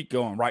done, he's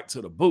going right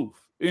to the booth.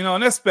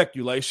 And that's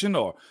speculation,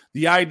 or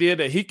the idea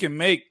that he can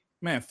make,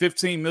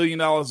 $15 million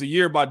a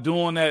year by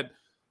doing that,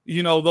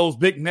 those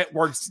big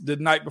networks the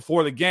night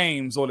before the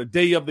games or the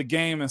day of the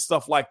game and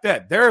stuff like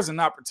that. There's an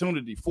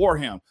opportunity for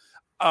him.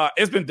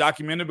 It's been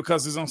documented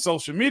because it's on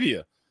social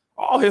media.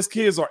 All his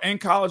kids are in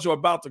college or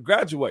about to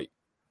graduate.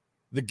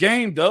 The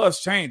game does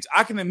change.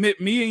 I can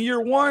admit me in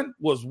year 1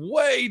 was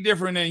way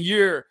different than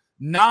year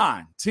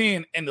 9,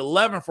 10, and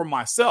 11 for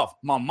myself.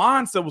 My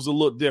mindset was a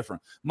little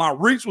different. My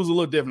reach was a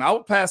little different. I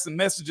was passing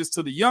messages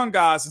to the young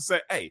guys and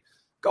say, hey,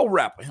 go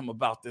rap with him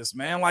about this,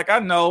 man. Like, I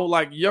know,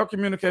 your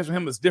communication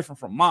with him is different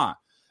from mine.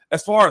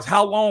 As far as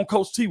how long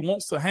Coach T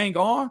wants to hang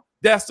on,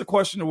 that's the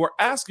question that we're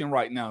asking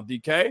right now,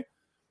 DK.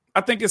 I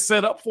think it's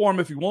set up for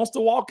him if he wants to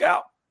walk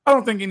out. I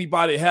don't think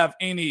anybody have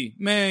any,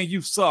 man,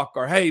 you suck,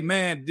 or, hey,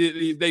 man,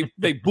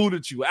 they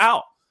booted you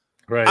out.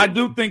 Right. I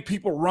do think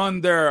people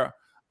run their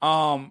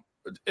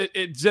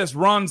it just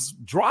runs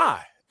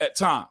dry at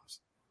times.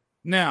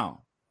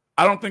 Now,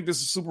 I don't think this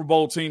is a Super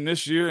Bowl team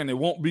this year, and it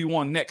won't be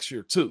one next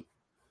year too.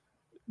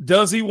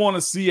 Does he want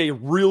to see a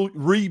real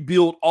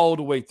rebuild all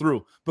the way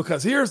through?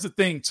 Because here's the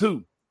thing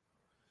too.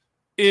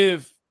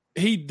 If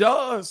he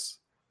does,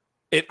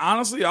 it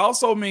honestly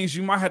also means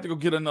you might have to go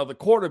get another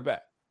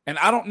quarterback. And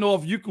I don't know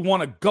if you could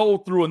want to go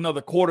through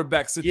another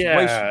quarterback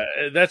situation. Yeah,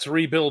 that's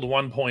rebuild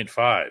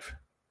 1.5.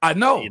 I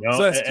know.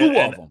 So that's two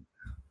of them.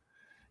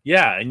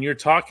 Yeah, and you're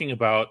talking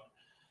about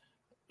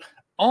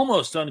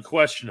almost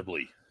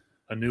unquestionably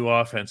a new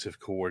offensive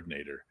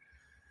coordinator.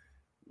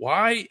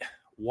 Why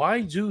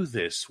do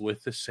this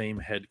with the same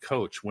head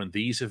coach when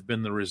these have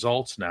been the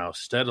results now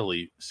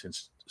steadily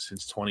since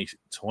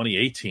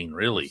 2018,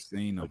 really?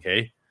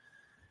 Okay.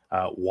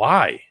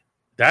 Why?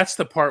 That's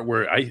the part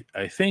where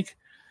I think,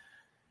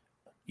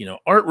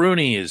 Art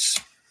Rooney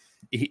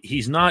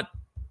he's not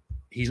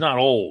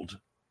old,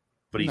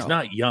 but he's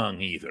not young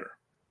either.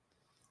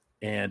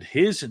 And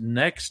his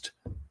next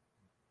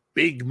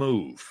big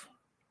move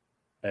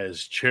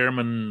as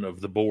chairman of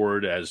the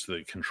board, as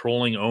the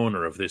controlling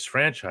owner of this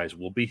franchise,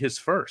 will be his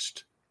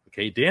first.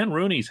 Okay, Dan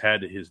Rooney's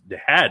had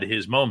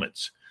his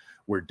moments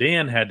where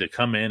Dan had to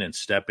come in and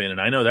step in,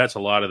 and I know that's a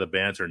lot of the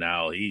banter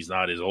now. He's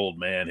not his old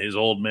man. His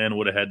old man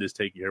would have had this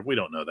taken care of. We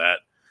don't know that.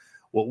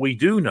 What we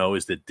do know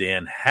is that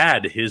Dan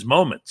had his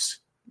moments.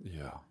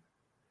 Yeah.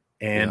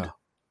 And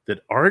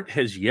that Art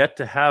has yet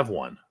to have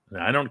one.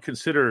 Now, I don't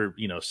consider,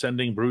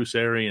 sending Bruce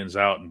Arians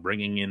out and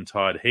bringing in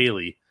Todd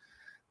Haley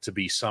to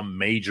be some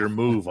major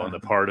move on the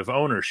part of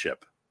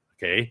ownership.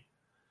 Okay.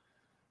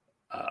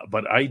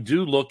 But I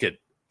do look at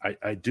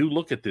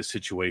this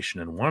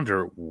situation and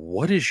wonder,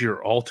 what is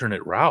your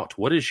alternate route?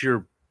 What is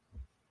your,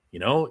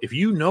 if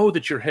you know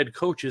that your head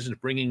coach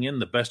isn't bringing in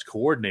the best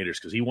coordinators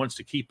because he wants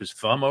to keep his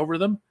thumb over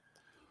them,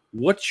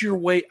 what's your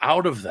way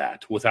out of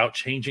that without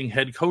changing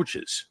head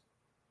coaches?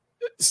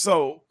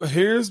 So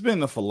here's been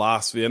the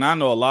philosophy, and I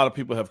know a lot of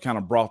people have kind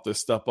of brought this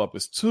stuff up.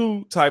 It's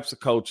two types of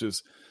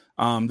coaches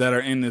that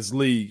are in this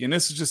league, and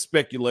this is just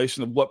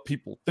speculation of what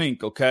people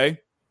think, okay?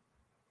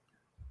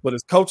 But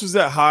it's coaches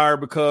that hire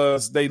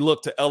because they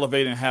look to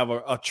elevate and have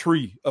a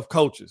tree of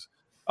coaches.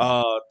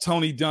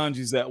 Tony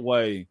Dungy's that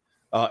way.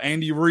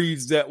 Andy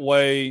Reid's that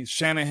way.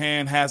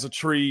 Shanahan has a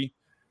tree.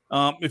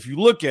 If you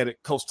look at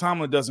it, Coach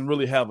Tomlin doesn't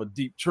really have a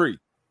deep tree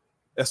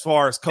as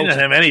far as coaching. He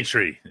doesn't have any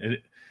tree.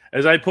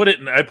 As I put it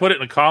in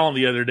a column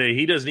the other day,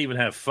 he doesn't even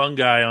have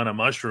fungi on a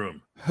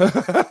mushroom.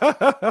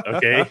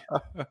 Okay.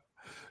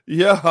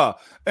 Yeah.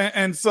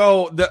 And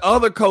so the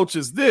other coach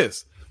is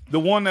this. The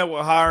one that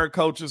will hire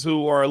coaches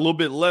who are a little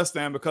bit less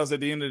than, because at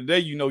the end of the day,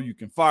 you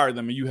can fire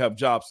them and you have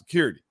job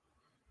security.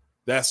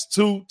 That's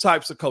two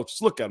types of coaches.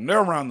 Look at them.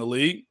 They're around the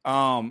league,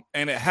 and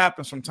it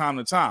happens from time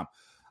to time.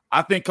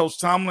 I think Coach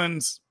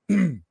Tomlin's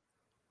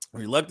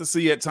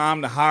reluctancy at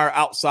time to hire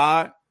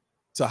outside,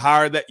 to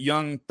hire that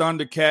young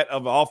Thundercat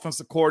of an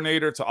offensive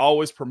coordinator, to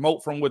always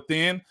promote from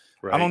within.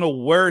 Right. I don't know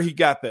where he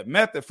got that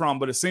method from,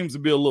 but it seems to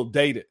be a little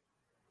dated.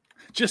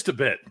 Just a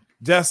bit.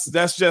 That's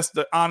just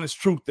the honest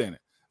truth in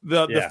it.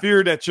 The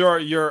fear that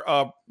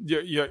your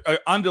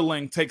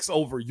underling takes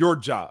over your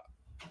job.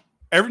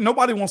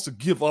 Nobody wants to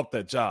give up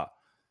that job.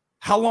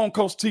 How long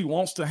Coach T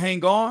wants to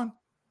hang on?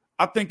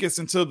 I think it's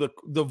until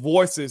the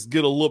voices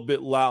get a little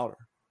bit louder.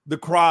 The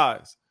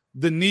cries,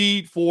 the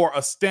need for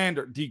a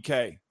standard,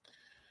 DK,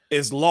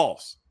 is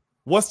lost.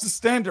 What's the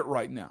standard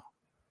right now?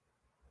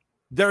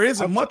 There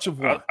isn't much of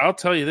one. I'll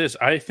tell you this.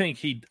 I think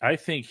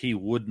he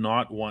would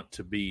not want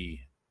to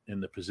be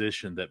in the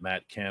position that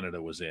Matt Canada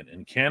was in.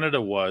 And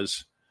Canada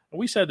was,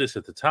 we said this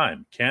at the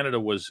time, Canada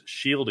was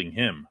shielding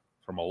him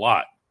from a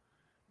lot,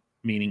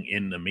 meaning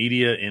in the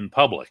media, in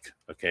public.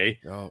 Okay.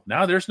 Oh.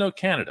 Now there's no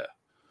Canada.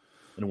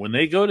 And when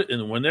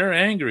when they're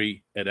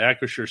angry at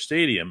Acrisure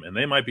Stadium, and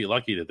they might be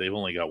lucky that they've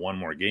only got one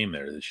more game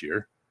there this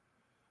year,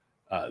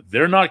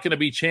 they're not going to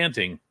be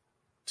chanting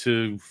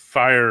to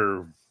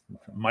fire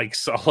Mike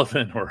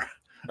Sullivan or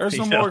there's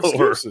no more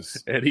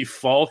excuses. Or Eddie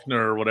Faulkner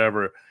or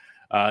whatever.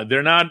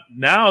 They're not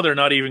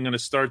even going to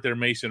start their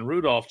Mason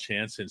Rudolph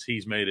chant, since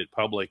he's made it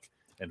public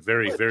and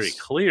very, very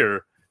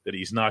clear that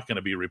he's not going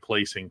to be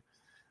replacing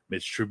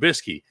Mitch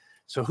Trubisky.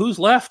 So who's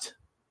left?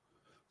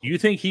 Do you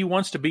think he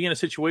wants to be in a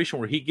situation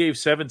where he gave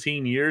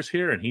 17 years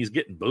here and he's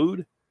getting booed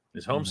in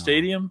his home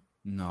stadium?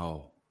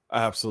 No,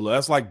 absolutely.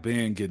 That's like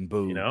Ben getting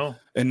booed,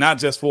 and not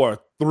just for a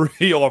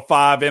 3 or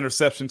 5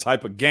 interception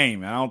type of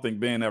game. I don't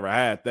think Ben ever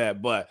had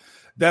that, but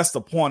that's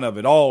the point of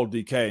it all,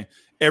 DK.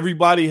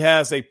 Everybody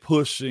has a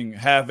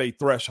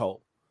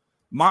threshold.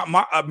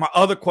 My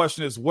other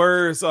question is,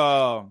 where's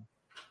Mr.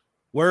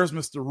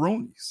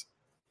 Rooney's?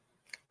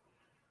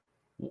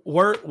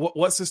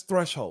 What's his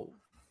threshold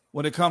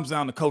when it comes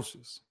down to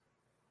coaches?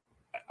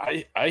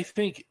 I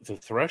think the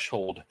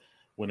threshold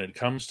when it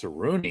comes to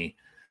Rooney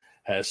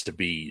has to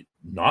be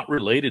not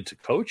related to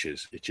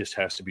coaches. It just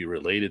has to be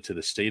related to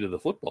the state of the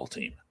football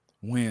team.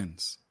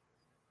 Wins.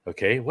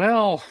 Okay.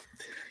 Well,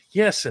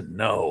 yes and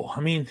no.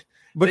 I mean,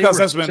 because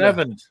that's been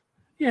 7.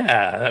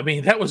 Yeah. I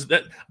mean, that was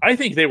that. I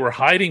think they were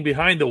hiding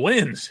behind the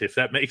wins, if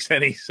that makes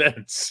any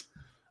sense.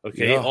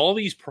 Okay. Yeah. All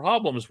these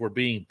problems were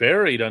being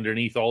buried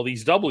underneath all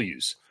these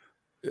W's.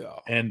 Yeah.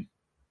 And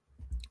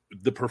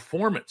the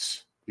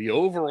performance, the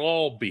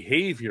overall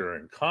behavior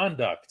and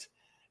conduct,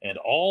 and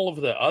all of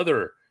the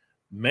other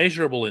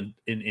measurable in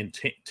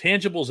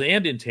tangibles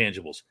and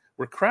intangibles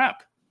were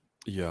crap.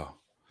 Yeah.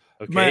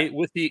 Okay.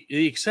 With the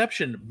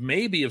exception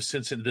maybe of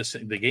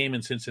the game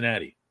in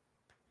Cincinnati.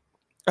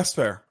 That's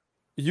fair.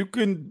 You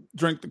can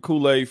drink the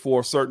Kool-Aid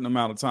for a certain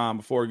amount of time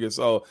before it gets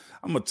old.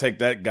 I'm going to take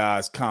that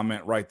guy's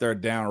comment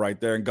down right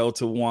there and go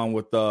to one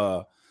with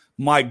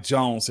Mike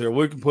Jones here.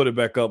 We can put it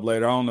back up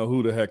later. I don't know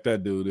who the heck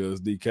that dude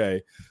is,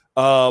 DK.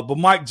 But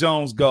Mike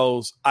Jones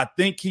goes, I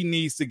think he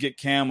needs to get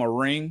Cam a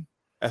ring.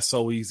 That's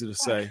so easy to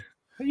say.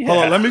 Yeah,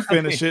 hold on, let me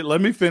finish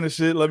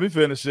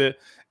it.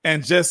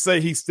 And just say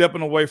he's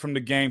stepping away from the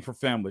game for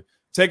family.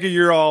 Take a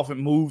year off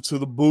and move to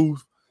the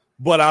booth.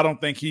 But I don't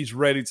think he's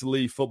ready to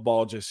leave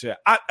football just yet.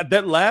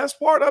 That last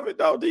part of it,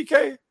 though,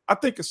 DK, I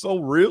think it's so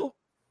real.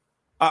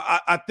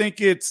 I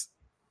think it's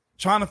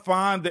trying to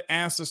find the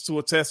answers to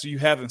a test you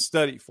haven't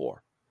studied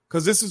for,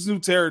 because this is new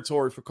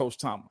territory for Coach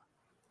Tomlin.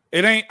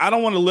 I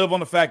don't want to live on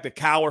the fact that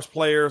Cowers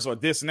players or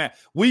this and that.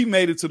 We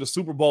made it to the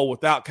Super Bowl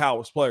without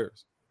Cowers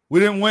players. We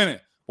didn't win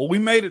it, but we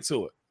made it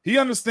to it. He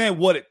understands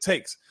what it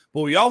takes.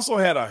 But we also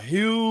had a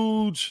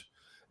huge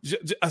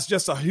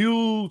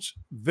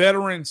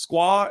veteran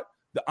squad,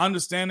 the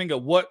understanding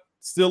of what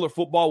Steeler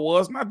football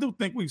was. And I do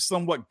think we've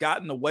somewhat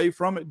gotten away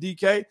from it,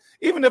 DK,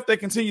 even if they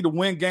continue to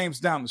win games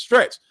down the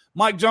stretch.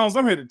 Mike Jones,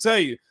 I'm here to tell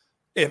you,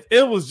 if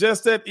it was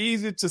just that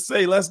easy to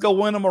say, let's go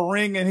win him a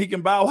ring and he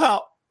can bow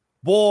out,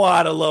 boy,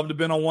 I'd have loved to have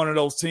been on one of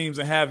those teams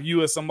and have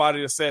you as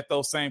somebody to say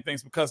those same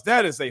things, because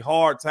that is a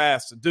hard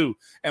task to do.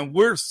 And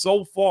we're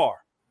so far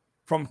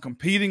from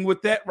competing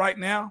with that right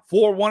now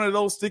for one of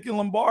those sticky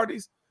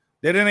Lombardis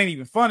that it ain't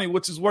even funny,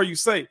 which is where you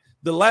say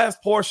the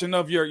last portion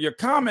of your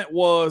comment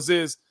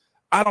is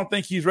I don't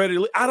think he's ready to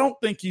leave. I don't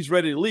think he's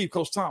ready to leave,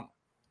 Coach Tomlin.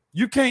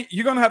 You're going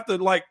to have to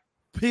like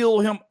peel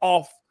him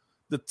off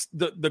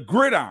the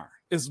gridiron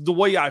is the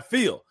way I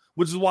feel,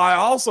 which is why I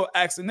also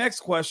asked the next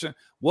question,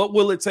 what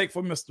will it take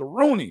for Mr.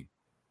 Rooney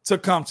to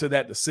come to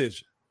that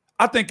decision?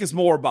 I think it's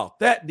more about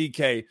that,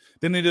 DK,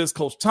 than it is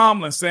Coach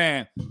Tomlin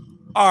saying,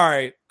 all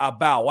right, I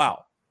bow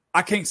out.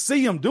 I can't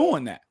see him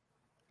doing that.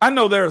 I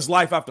know there's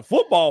life after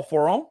football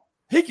for him.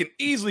 He can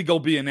easily go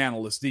be an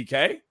analyst,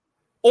 DK,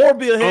 or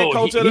be a head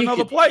coach at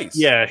another place.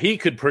 Yeah, he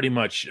could pretty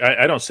much.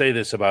 I don't say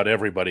this about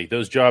everybody.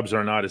 Those jobs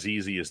are not as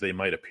easy as they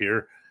might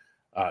appear.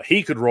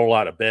 He could roll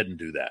out of bed and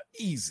do that.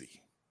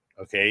 Easy.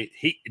 Okay,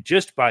 he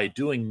just by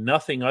doing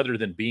nothing other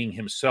than being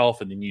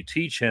himself, and then you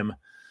teach him,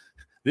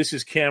 this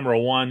is camera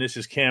 1, this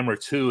is camera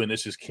 2, and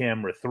this is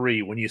camera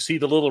 3. When you see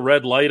the little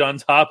red light on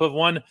top of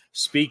one,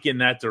 speak in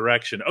that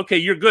direction. Okay,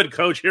 you're good,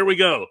 coach. Here we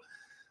go.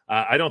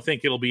 I don't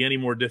think it'll be any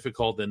more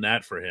difficult than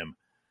that for him.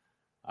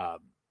 I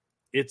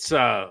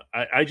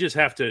just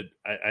have to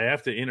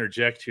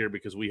interject here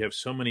because we have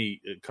so many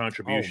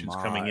contributions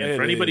coming in.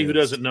 For anybody who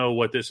doesn't know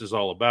what this is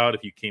all about,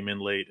 if you came in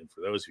late, and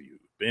for those of you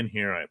who've been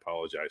here, I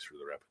apologize for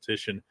the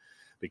repetition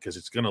because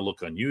it's going to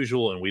look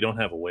unusual and we don't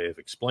have a way of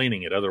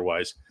explaining it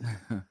otherwise.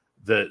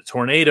 The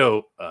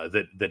tornado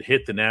that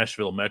hit the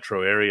Nashville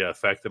metro area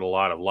affected a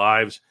lot of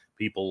lives.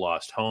 People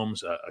lost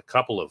homes. A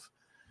couple of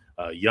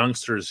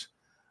youngsters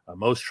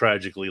most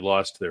tragically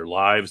lost their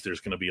lives. There's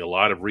going to be a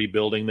lot of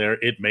rebuilding there.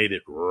 It made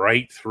it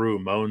right through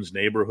Moan's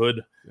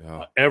neighborhood.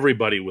 Yeah.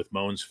 Everybody with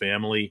Moan's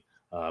family,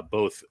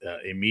 both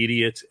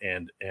immediate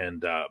and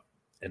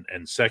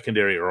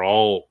secondary, are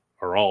all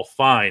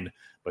fine,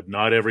 but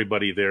not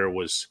everybody there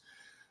was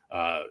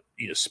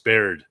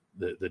spared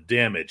the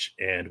damage.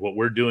 And what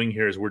we're doing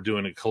here is we're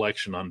doing a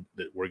collection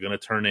that we're going to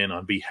turn in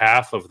on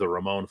behalf of the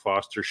Ramon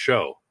Foster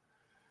Show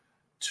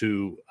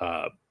to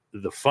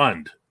the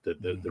fund.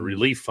 The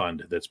relief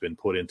fund that's been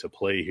put into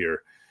play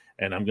here.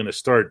 And I'm going to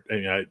start.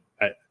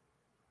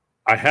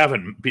 I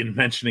haven't been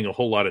mentioning a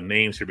whole lot of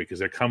names here because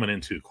they're coming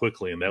in too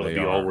quickly, and that would be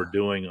all we're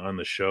doing on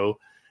the show.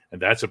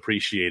 And that's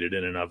appreciated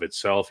in and of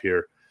itself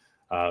here.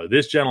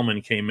 This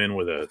gentleman came in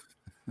with a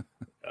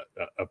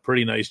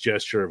pretty nice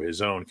gesture of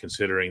his own,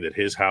 considering that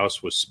his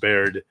house was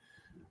spared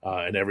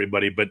and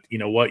everybody. But you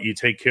know what? You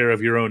take care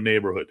of your own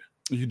neighborhood.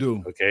 You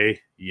do. Okay.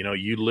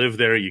 You live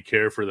there, you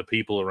care for the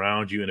people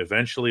around you, and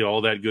eventually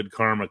all that good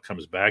karma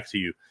comes back to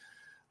you.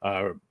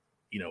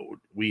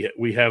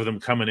 We have them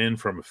coming in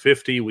from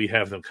 50. We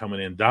have them coming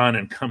in.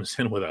 Don comes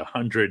in with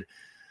 100.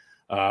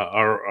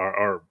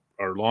 Our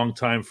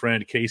longtime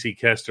friend Casey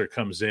Kester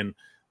comes in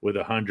with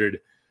 100.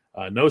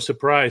 No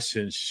surprise,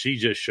 since she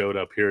just showed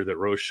up here, that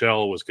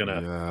Rochelle was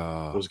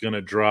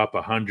gonna drop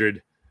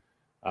 100.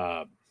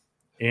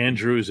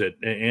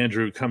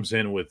 Andrew comes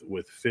in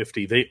with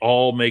 50. They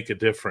all make a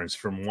difference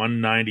from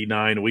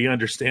 199. We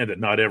understand that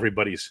not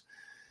everybody's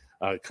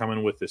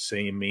coming with the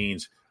same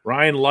means.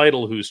 Ryan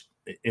Lytle, who's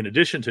in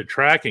addition to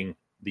tracking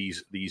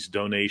these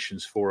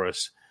donations for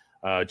us,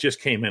 just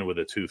came in with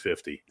a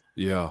 250.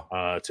 Yeah.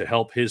 To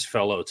help his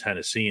fellow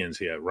Tennesseans.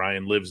 Yeah,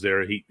 Ryan lives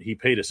there. He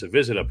paid us a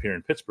visit up here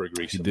in Pittsburgh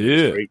recently. He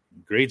did.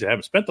 Great to have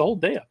him. Spent the whole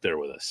day up there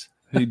with us.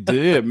 He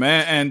did,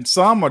 man. And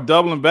some are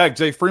doubling back.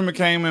 Jay Freeman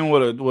came in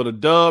with a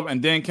dub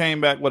and then came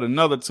back with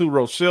another 2.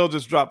 Rochelle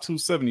just dropped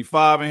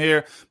 275 in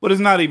here. But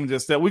it's not even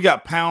just that. We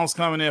got pounds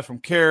coming in from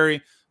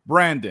Kerry,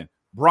 Brandon,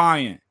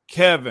 Brian,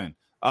 Kevin,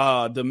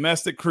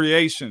 Domestic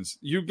Creations.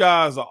 You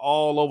guys are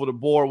all over the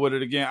board with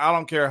it again. I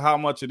don't care how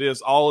much it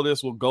is. All of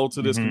this will go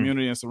to this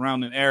community and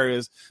surrounding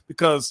areas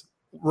because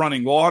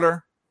running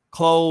water,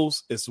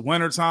 clothes, it's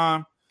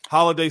wintertime.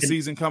 Holiday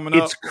season coming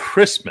up. It's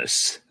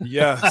Christmas.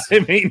 Yes. I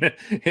mean,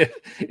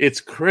 it's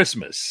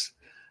Christmas.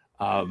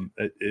 And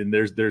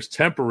there's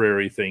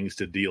temporary things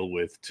to deal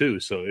with too.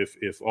 So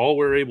if all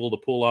we're able to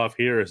pull off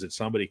here is that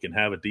somebody can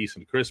have a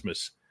decent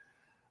Christmas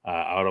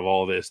out of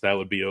all this, that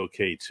would be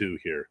okay too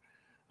here.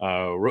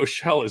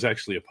 Rochelle is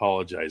actually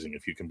apologizing,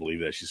 if you can believe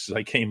that. She says,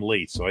 I came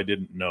late, so I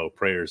didn't know.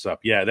 Prayers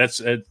up. Yeah,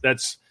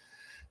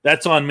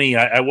 that's on me.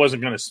 I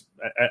wasn't going to,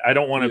 I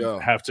don't want to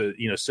have to,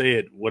 say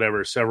it,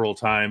 whatever, several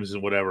times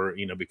and whatever,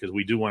 because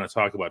we do want to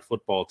talk about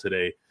football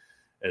today.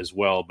 as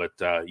well. But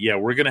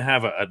we're going to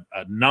have a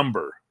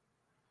number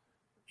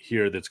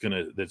here that's going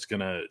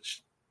to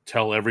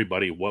tell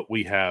everybody what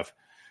we have,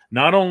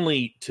 not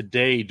only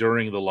today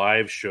during the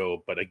live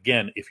show, but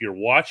again, if you're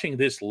watching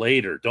this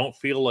later, don't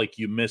feel like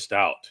you missed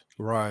out.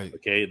 Right.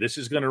 Okay. This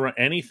is going to run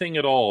anything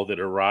at all that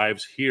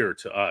arrives here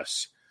to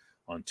us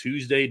on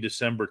Tuesday,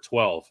 December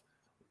 12th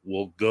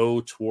will go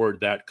toward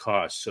that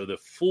cost. So the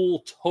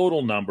full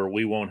total number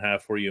we won't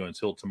have for you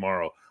until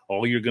tomorrow.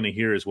 All you're going to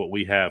hear is what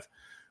we have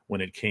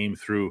when it came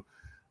through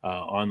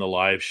on the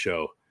live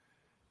show.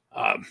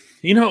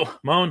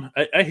 Moan,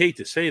 I hate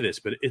to say this,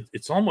 but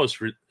it's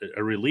almost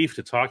a relief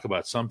to talk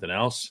about something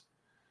else.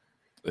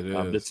 It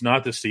is. That's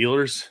not the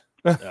Steelers.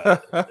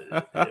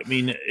 I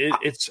mean,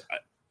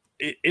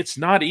 it's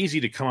not easy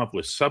to come up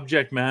with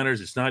subject matters.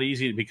 It's not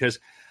easy because,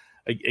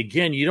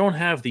 again, you don't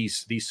have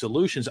these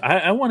solutions.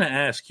 I want to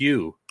ask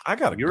you. I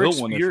got a good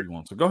one if you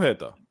want to. Go ahead,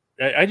 though.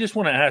 I just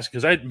want to ask,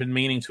 because I've been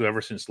meaning to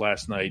ever since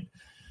last night.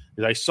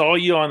 I saw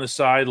you on the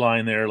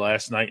sideline there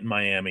last night in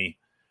Miami.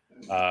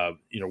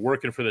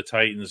 Working for the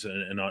Titans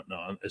and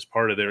as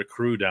part of their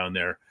crew down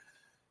there,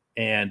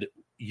 and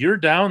you're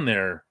down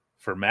there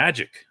for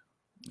magic.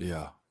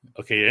 Yeah.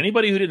 Okay.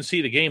 Anybody who didn't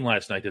see the game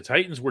last night, the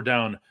Titans were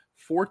down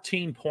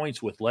 14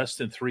 points with less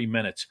than 3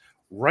 minutes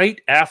right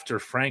after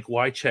Frank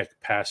Wycheck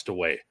passed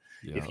away.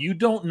 Yeah. If you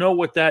don't know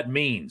what that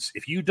means,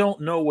 if you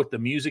don't know what the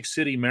Music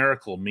City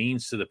Miracle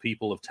means to the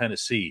people of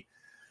Tennessee,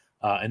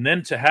 and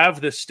then to have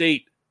the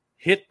state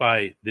hit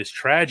by this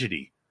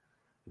tragedy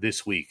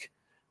this week,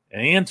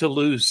 and to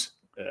lose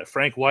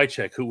Frank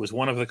Wycheck, who was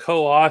one of the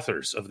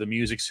co-authors of the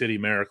Music City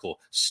Miracle,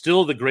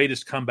 still the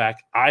greatest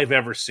comeback I've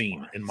ever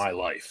seen in my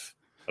life.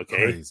 Okay.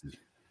 Crazy.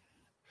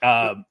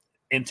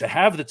 And to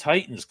have the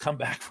Titans come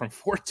back from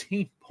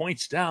 14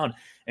 points down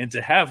and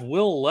to have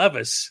Will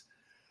Levis,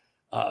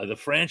 the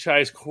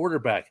franchise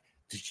quarterback,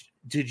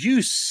 did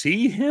you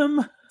see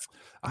him?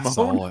 I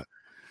saw it.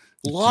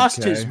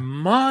 Lost his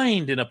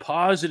mind in a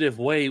positive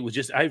way. It was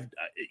just,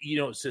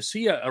 to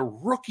see a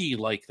rookie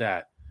like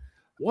that.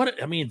 What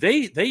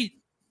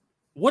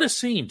a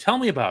scene. Tell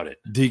me about it.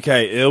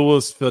 DK, it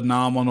was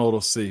phenomenal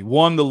to see.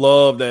 One, the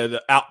love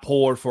that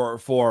outpoured for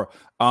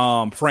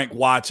Frank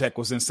Wycheck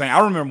was insane. I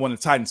remember when the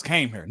Titans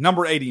came here.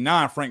 Number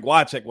 89, Frank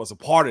Wycheck was a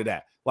part of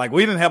that. Like,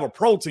 we didn't have a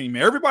pro team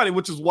here. Everybody,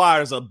 which is why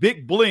there's a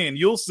big blend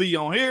you'll see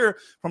on here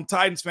from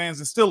Titans fans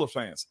and Steelers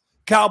fans,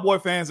 Cowboy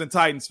fans and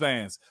Titans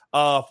fans,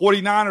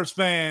 49ers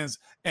fans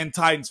and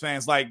Titans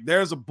fans. Like,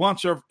 there's a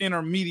bunch of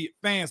intermediate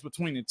fans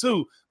between the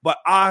two. But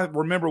I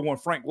remember when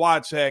Frank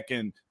Wycheck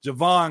and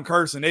Javon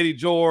Curse and Eddie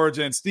George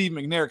and Steve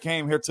McNair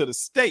came here to the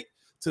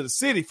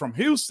city from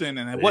Houston,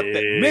 and what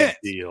that meant.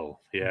 Deal.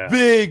 Yeah.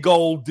 Big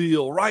old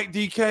deal, right,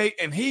 DK?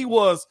 And he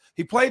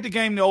played the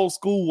game the old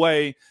school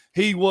way.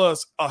 He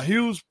was a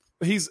huge,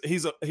 he's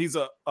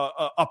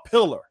a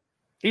pillar.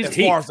 He's as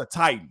Heath. Far as the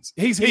Titans.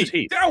 He's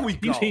Heath. There we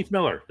go. He's Heath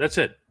Miller. That's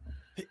it.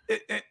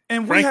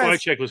 And Frank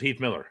Wycheck was Heath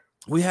Miller.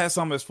 We had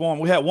some of his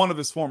we had one of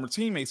his former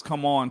teammates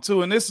come on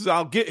too. And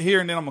I'll get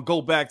here and then I'm going to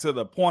go back to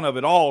the point of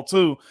it all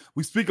too.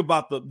 We speak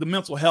about the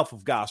mental health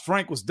of guys.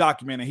 Frank was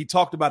documenting. He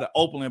talked about it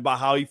openly about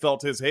how he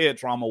felt his head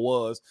trauma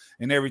was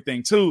and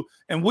everything too.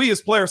 And we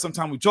as players,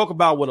 sometimes we joke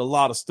about with a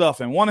lot of stuff.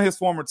 And one of his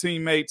former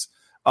teammates,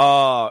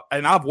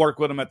 and I've worked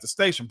with him at the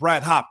station,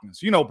 Brad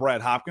Hopkins. You know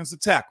Brad Hopkins, the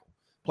tackle.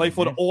 Played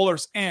for the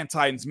Oilers and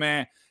Titans,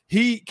 man.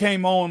 He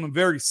came on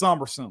very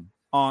sombersome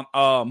on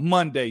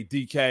Monday,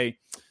 DK.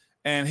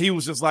 And he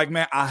was just like,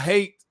 man, I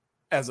hate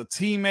as a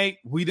teammate,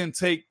 we didn't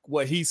take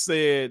what he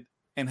said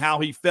and how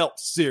he felt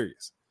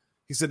serious.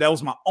 He said that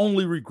was my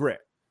only regret.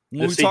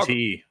 When the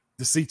CTE.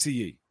 The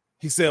CTE.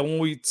 He said when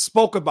we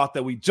spoke about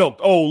that, we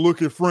joked, oh,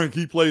 look at Frank.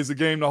 He plays the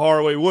game the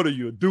hard way. What are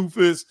you, a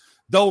doofus?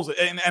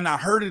 And I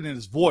heard it in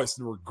his voice,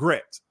 the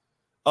regret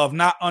of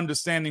not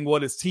understanding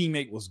what his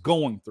teammate was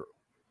going through.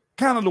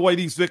 Kind of the way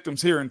these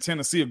victims here in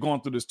Tennessee are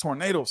going through this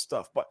tornado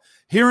stuff. But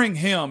hearing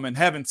him and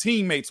having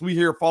teammates we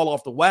hear fall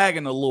off the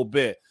wagon a little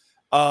bit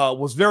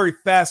was very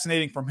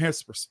fascinating from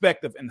his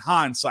perspective in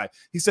hindsight.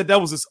 He said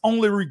that was his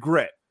only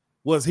regret,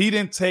 was he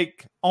didn't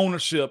take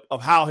ownership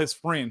of how his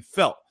friend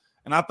felt.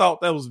 And I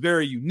thought that was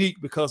very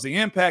unique because the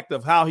impact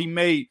of how he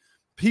made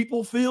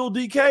people feel,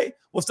 DK,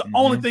 was the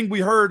only thing we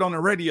heard on the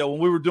radio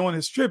when we were doing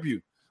his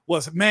tribute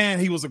was, man,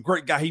 he was a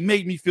great guy. He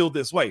made me feel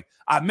this way.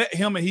 I met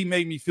him and he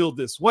made me feel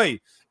this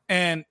way.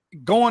 And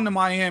going to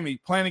Miami,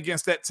 playing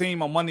against that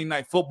team on Monday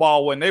Night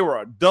Football when they were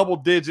a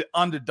double-digit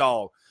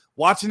underdog,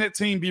 watching that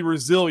team be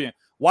resilient,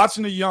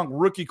 watching a young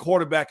rookie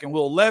quarterback in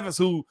Will Levis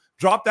who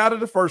dropped out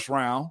of the first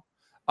round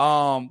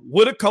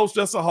with a coach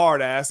that's a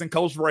hard ass and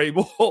Coach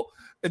Vrabel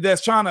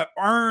that's trying to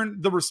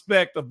earn the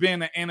respect of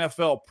being an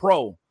NFL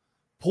pro,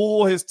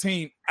 pull his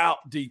team out,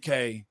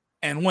 DK,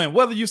 and win.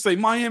 Whether you say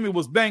Miami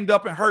was banged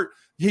up and hurt,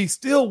 he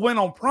still went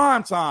on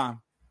prime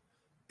time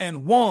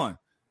and won.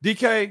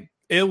 DK,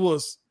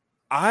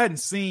 I hadn't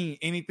seen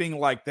anything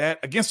like that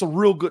against a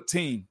real good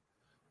team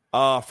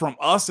from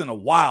us in a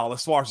while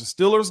as far as the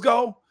Steelers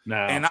go. No.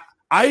 And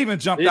I even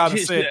jumped out and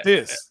said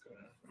this.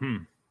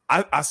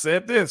 I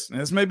said this, and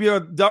this may be a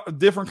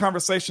different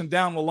conversation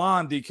down the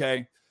line,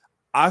 DK.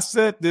 I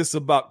said this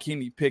about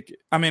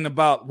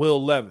about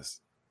Will Levis.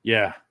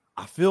 Yeah.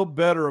 I feel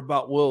better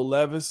about Will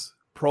Levis'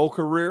 pro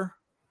career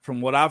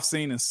from what I've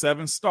seen in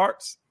 7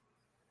 starts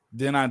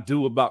than I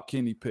do about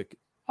Kenny Pickett.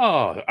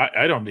 Oh,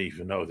 I don't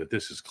even know that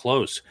this is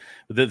close.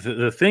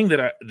 The thing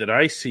that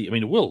I see, I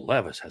mean, Will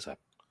Levis has a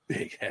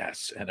big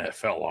ass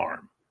NFL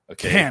arm.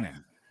 Okay.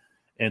 Cannon.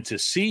 And to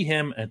see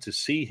him,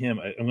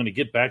 I'm going to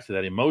get back to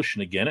that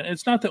emotion again. And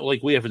it's not that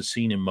like we haven't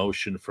seen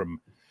emotion from,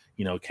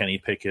 Kenny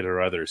Pickett or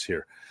others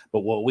here, but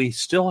what we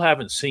still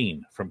haven't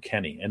seen from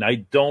Kenny, and I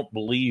don't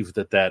believe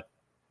that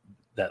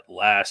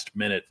last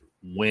minute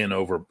win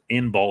over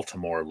in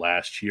Baltimore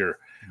last year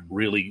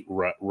really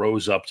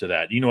rose up to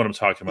that. You know what I'm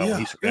talking about, when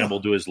he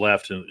scrambled to his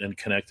left and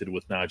connected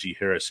with Najee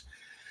Harris.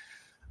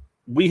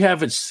 We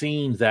haven't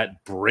seen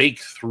that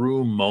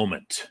breakthrough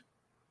moment.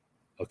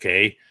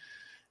 Okay.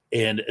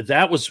 And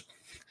that was,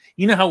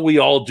 how we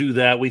all do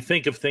that. We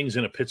think of things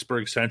in a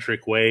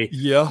Pittsburgh-centric way.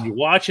 Yeah. You're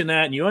watching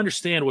that and you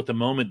understand what the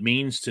moment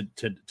means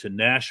to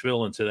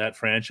Nashville and to that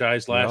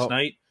franchise last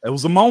night. It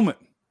was a moment.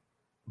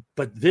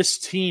 But this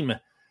team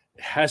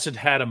hasn't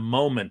had a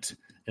moment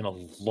in a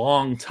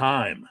long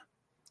time.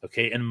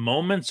 Okay. And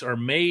moments are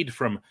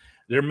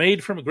they're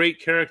made from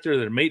great character.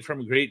 They're made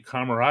from great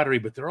camaraderie,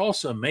 but they're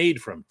also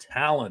made from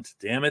talent.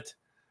 Damn it.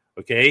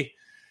 Okay.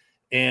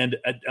 And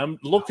I'm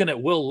looking at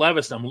Will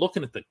Levis, and I'm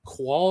looking at the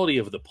quality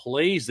of the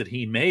plays that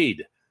he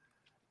made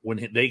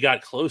when they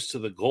got close to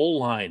the goal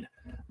line.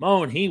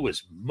 Moan, he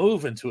was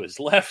moving to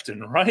his left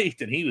and right,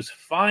 and he was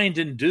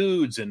finding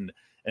dudes and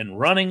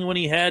running when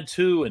he had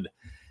to, and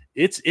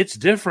it's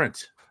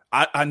different.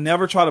 I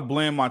never try to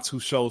blend my 2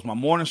 shows, my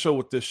morning show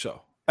with this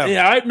show. Ever.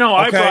 Yeah, I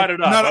brought it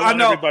up. I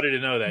want everybody to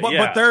know that.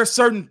 But there are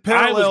certain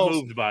parallels I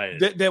was moved by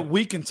it. That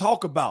we can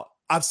talk about.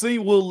 I've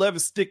seen Will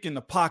Levis stick in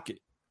the pocket,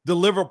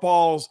 deliver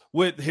balls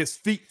with his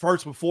feet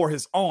first before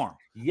his arm.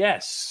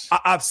 Yes.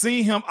 I've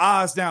seen him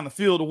eyes down the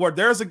field where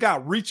there's a guy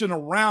reaching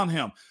around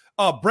him.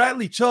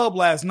 Bradley Chubb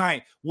last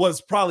night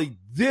was probably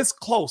this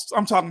close.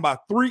 I'm talking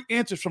about 3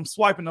 inches from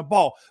swiping the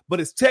ball, but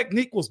his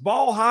technique was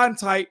ball high and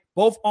tight,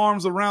 both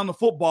arms around the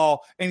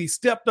football, and he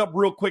stepped up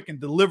real quick and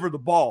delivered the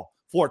ball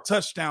for a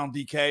touchdown,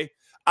 DK.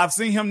 I've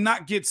seen him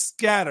not get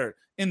scattered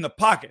in the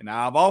pocket.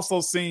 Now, I've also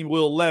seen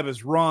Will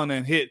Levis run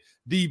and hit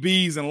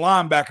DBs and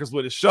linebackers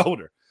with his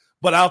shoulder.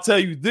 But I'll tell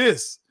you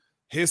this,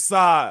 his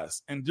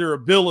size and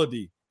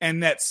durability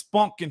and that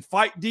spunk and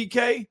fight,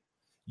 DK,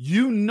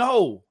 you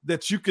know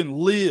that you can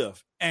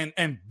live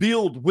and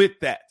build with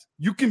that.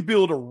 You can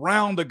build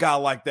around a guy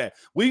like that.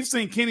 We've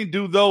seen Kenny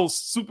do those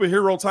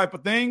superhero type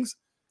of things,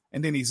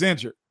 and then he's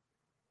injured,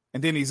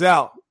 and then he's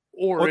out.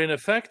 Or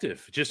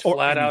ineffective, just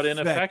flat out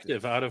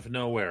ineffective out of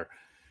nowhere.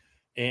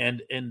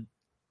 And it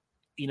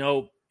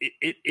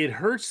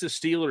hurts the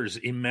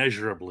Steelers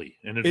immeasurably,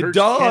 and it hurts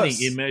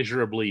Kenny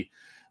immeasurably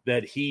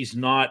that he's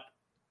not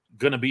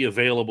going to be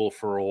available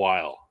for a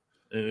while.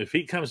 If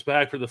he comes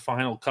back for the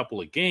final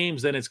couple of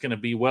games, then it's going to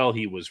be,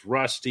 he was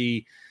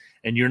rusty,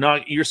 and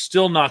you're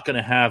still not going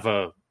to have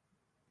a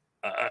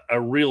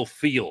real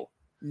feel.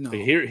 No.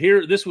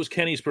 Here, this was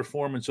Kenny's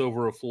performance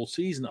over a full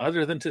season,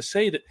 other than to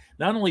say that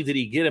not only did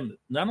he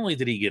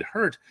get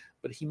hurt,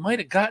 but he might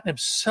have gotten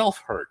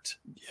himself hurt.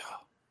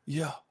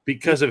 Yeah.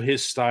 Because of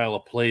his style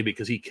of play,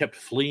 because he kept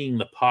fleeing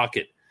the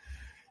pocket.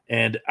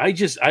 And I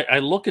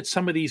look at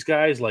some of these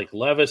guys like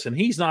Levis, and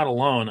he's not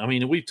alone. I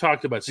mean, we've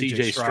talked about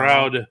C.J.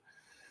 Stroud.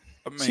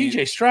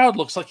 C.J. Stroud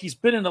looks like he's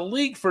been in the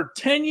league for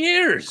 10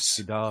 years.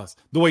 He does.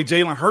 The way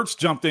Jalen Hurts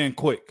jumped in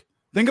quick.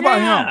 Think about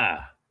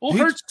him. Well,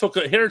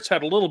 Hurts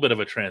had a little bit of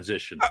a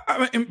transition.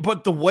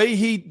 But the way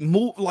he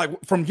moved, like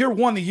from year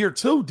 1 to year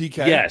 2,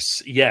 DK.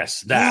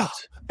 Yes, that. Yeah.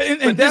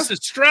 And this is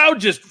Stroud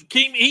just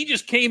came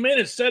in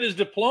and set his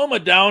diploma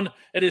down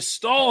at his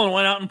stall and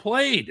went out and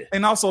played.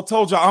 And also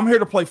told y'all, I'm here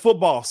to play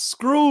football.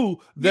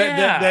 Screw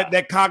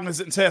that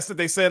cognizant test that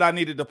they said I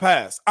needed to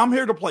pass. I'm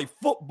here to play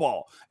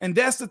football. And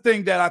that's the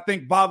thing that I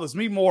think bothers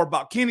me more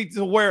about Kenny,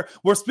 to where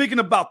we're speaking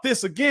about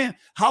this again.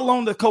 How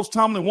long the Coach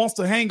Tomlin wants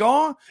to hang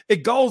on?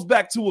 It goes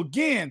back to,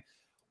 again,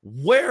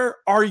 where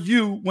are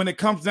you when it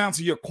comes down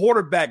to your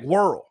quarterback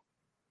world?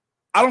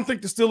 I don't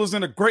think the Steelers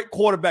in a great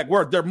quarterback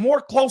world. They're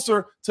more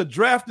closer to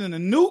drafting a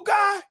new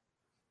guy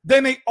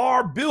than they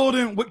are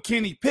building with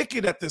Kenny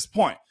Pickett at this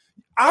point.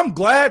 I'm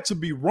glad to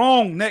be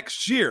wrong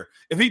next year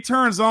if he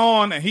turns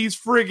on and he's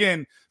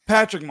friggin'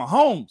 Patrick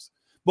Mahomes.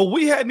 But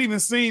we hadn't even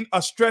seen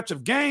a stretch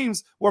of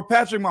games where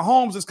Patrick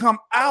Mahomes has come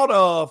out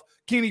of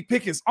Kenny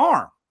Pickett's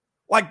arm.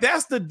 Like,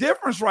 that's the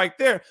difference right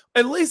there.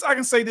 At least I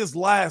can say this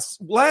last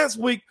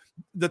week,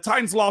 the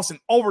Titans lost in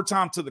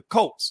overtime to the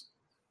Colts.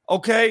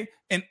 Okay,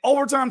 in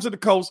overtime to the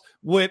Colts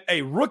with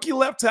a rookie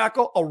left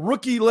tackle, a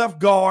rookie left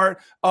guard,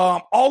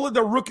 all of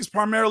the rookies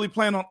primarily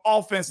playing on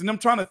offense, and them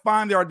trying to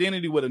find their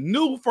identity with a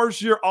new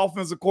first-year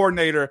offensive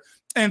coordinator,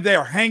 and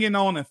they're hanging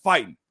on and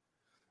fighting.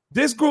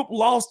 This group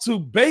lost to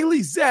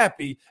Bailey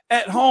Zappi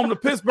at home to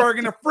Pittsburgh,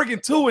 and they're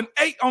friggin'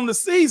 2-8 on the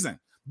season.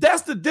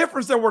 That's the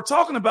difference that we're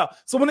talking about.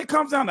 So when it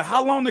comes down to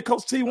how long did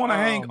Coach T want to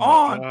hang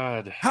on,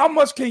 God. how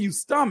much can you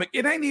stomach?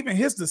 It ain't even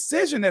his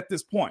decision at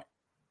this point.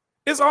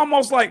 It's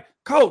almost like,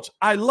 Coach,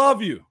 I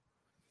love you,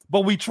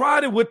 but we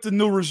tried it with the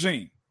new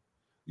regime.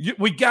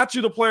 We got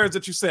you the players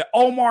that you said.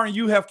 Omar and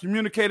you have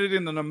communicated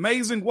in an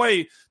amazing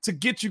way to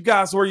get you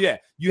guys where you're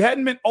at. You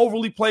hadn't been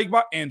overly plagued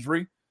by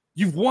injury.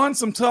 You've won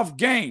some tough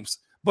games,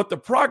 but the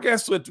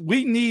progress that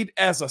we need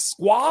as a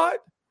squad,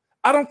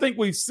 I don't think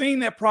we've seen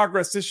that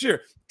progress this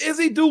year. Is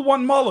he due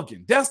one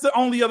mulligan? That's the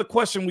only other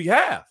question we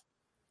have.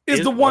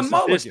 Is the one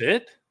mulligan? This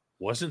it?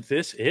 Wasn't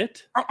this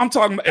it? I'm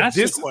talking about.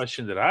 That's the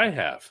question that I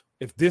have.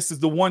 If this is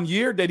the 1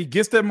 year that he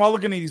gets that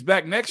mulligan and he's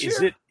back next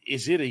year?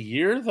 Is it a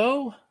year,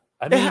 though?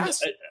 I mean,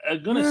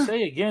 I'm going to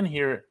say again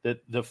here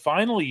that the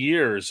final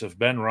years of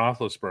Ben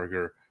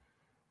Roethlisberger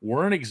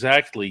weren't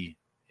exactly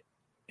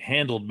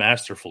handled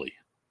masterfully.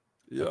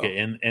 Yeah. Okay,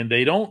 and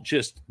they don't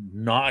just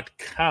not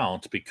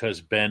count because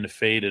Ben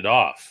faded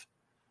off.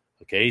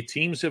 Okay,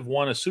 teams have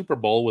won a Super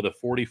Bowl with a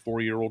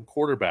 44-year-old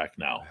quarterback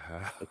now.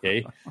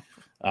 Okay,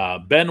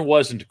 Ben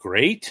wasn't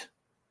great,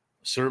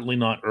 certainly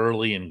not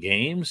early in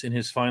games in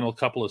his final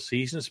couple of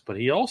seasons, but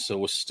he also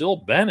was still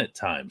Ben at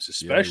times,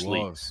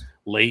 especially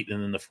late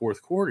and in the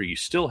fourth quarter. You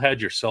still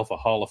had yourself a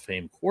Hall of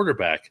Fame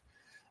quarterback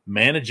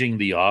managing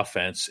the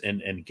offense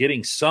and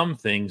getting some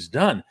things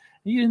done.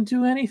 You didn't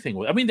do anything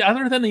with. I mean,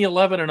 other than the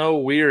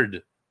 11-0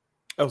 weird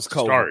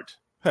start.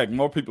 Heck,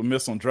 more people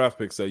missed on draft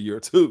picks that year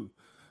too.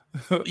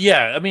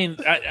 Yeah, I mean,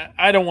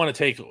 I don't want to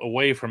take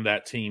away from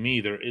that team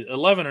either.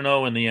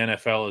 11-0 in the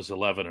NFL is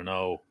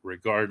 11-0,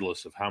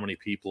 regardless of how many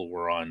people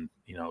were on,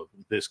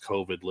 this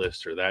COVID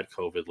list or that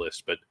COVID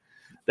list. But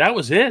that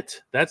was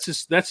it. That's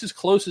as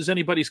close as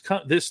anybody's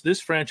come. This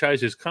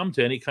franchise has come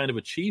to any kind of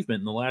achievement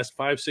in the last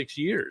 5-6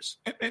 years.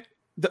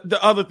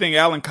 The other thing,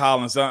 Alan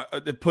Collins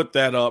put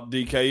that up,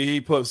 DK. He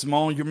put,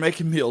 Simone, you're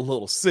making me a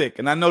little sick.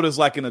 And I know this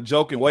like in a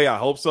joking way. I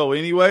hope so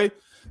anyway.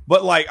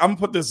 But like, I'm going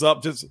to put this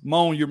up, just,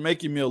 Moan, you're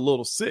making me a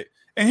little sick.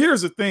 And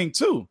here's the thing,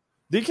 too.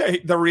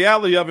 DK, the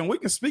reality of it, and we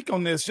can speak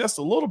on this just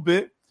a little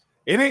bit.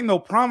 It ain't no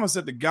promise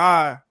that the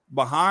guy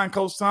behind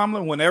Coach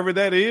Tomlin, whenever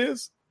that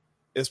is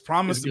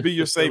promised to be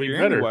your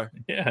savior anyway.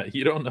 Yeah,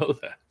 you don't know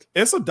that.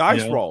 It's a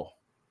dice roll.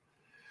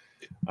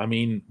 I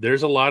mean,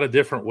 there's a lot of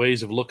different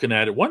ways of looking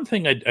at it. One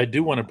thing I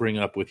do want to bring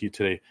up with you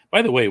today,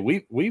 by the way,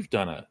 we've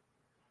done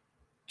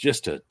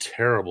just a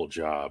terrible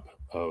job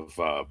of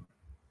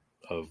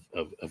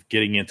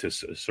getting into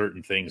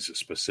certain things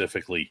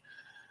specifically.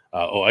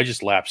 I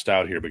just lapsed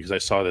out here because I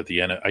saw that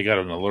I got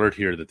an alert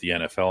here that the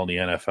NFL and the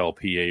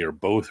NFLPA are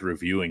both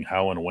reviewing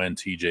how and when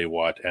TJ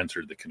Watt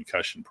entered the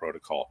concussion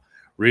protocol.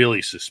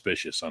 Really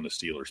suspicious on the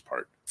Steelers'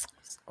 part.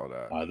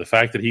 The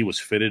fact that he was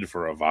fitted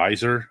for a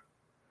visor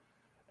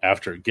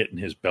after getting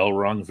his bell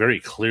rung, very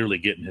clearly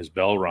getting his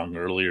bell rung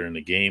earlier in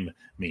the game,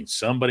 means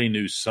somebody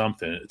knew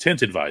something. A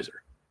tinted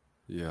visor.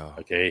 Yeah.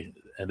 Okay.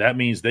 And that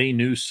means they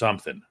knew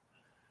something.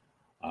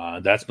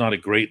 That's not a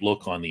great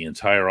look on the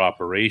entire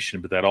operation,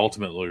 but that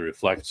ultimately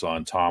reflects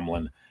on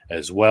Tomlin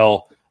as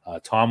well.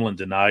 Tomlin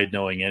denied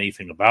knowing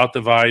anything about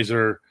the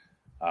visor,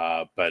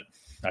 but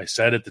I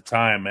said at the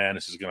time, man,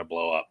 this is going to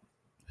blow up.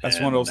 That's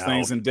one of those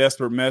things in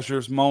desperate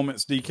measures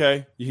moments,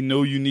 DK. You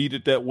knew you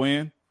needed that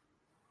win.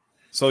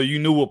 So you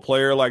knew a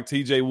player like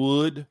TJ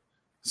would.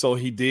 So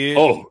he did.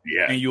 Oh,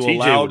 yeah. And you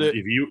allowed it.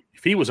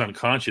 If he was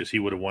unconscious, he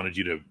would have wanted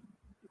you to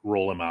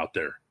roll him out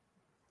there.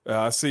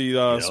 I see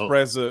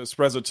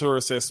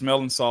Sprezzatura says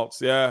smelling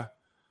salts. Yeah.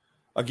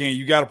 Again,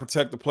 you got to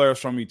protect the players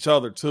from each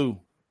other too.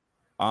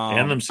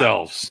 And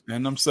themselves.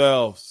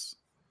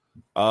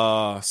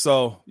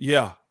 So,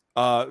 yeah.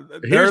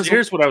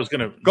 Here's what I was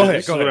going to go ahead.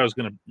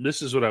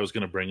 This is what I was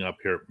going to bring up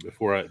here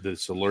before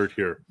this alert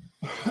here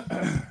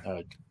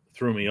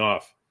threw me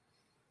off.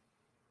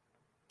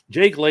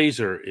 Jay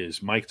Glazer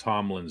is Mike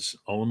Tomlin's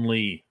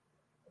only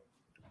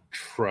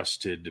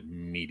trusted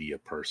media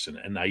person,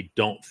 and I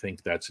don't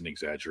think that's an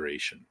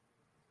exaggeration.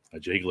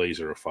 Jay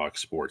Glazer of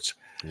Fox Sports.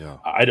 Yeah,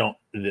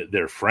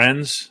 they're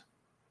friends.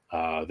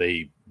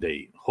 They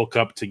hook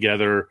up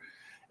together,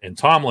 and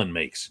Tomlin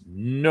makes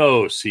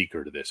no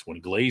secret of this.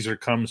 When Glazer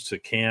comes to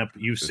camp,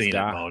 you've seen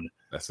it, Moan.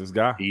 That's his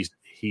guy.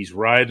 He's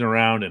riding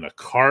around in a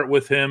cart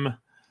with him.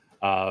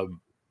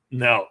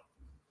 Now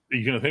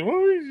you're gonna think,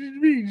 well,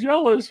 he's being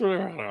jealous.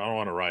 Or I don't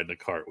want to ride in a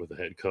cart with the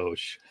head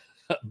coach.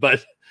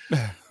 But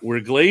where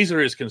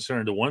Glazer is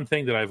concerned, the one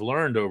thing that I've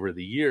learned over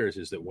the years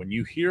is that when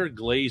you hear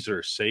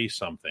Glazer say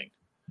something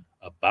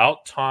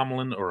about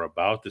Tomlin or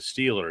about the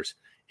Steelers,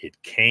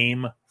 it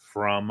came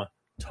from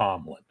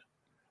Tomlin.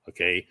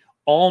 Okay?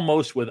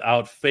 Almost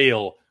without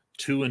fail,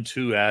 2 and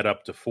 2 add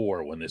up to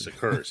 4 when this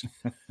occurs.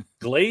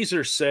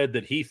 Glazer said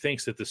that he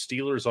thinks that the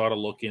Steelers ought to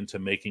look into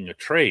making a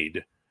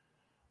trade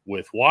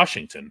with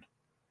Washington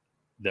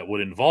that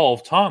would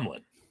involve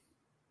Tomlin.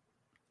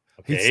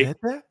 Okay? He said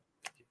that?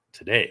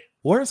 Today.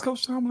 Where is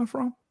Coach Tomlin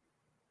from?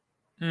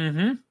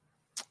 Mm-hmm.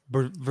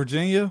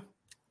 Virginia,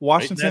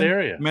 Washington, right in that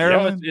area.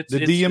 Maryland, Yeah, the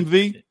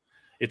DMV.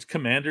 It's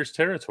Commander's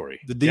territory.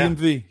 The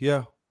DMV,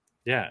 yeah.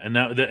 Yeah, and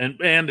now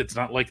and it's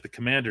not like the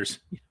Commanders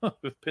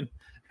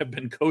have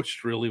been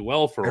coached really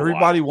well for a while.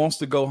 Everybody wants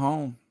to go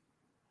home.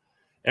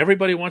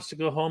 Everybody wants to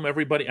go home.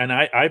 Everybody, and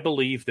I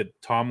believe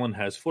that Tomlin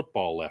has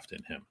football left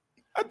in him.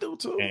 I do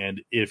too.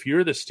 And if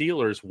you're the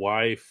Steelers,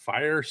 why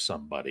fire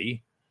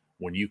somebody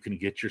when you can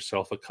get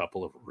yourself a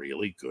couple of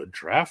really good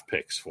draft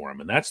picks for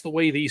him? And that's the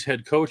way these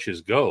head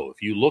coaches go.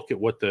 If you look at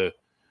what the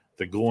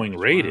going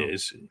rate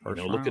is,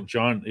 look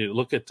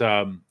at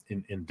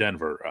in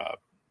Denver,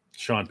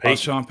 Sean Payton.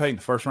 Sean Payton,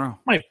 first round.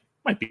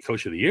 Might be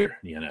coach of the year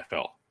in the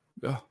NFL.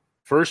 Yeah.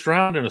 First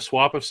round and a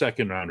swap of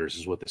second rounders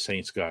is what the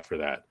Saints got for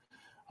that.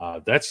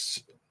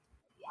 That's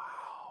wow.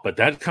 But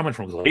that coming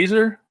from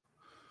Glazer.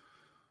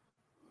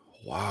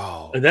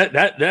 Wow.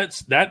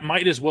 That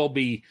might as well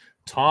be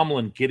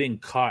Tomlin getting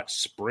caught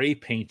spray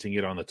painting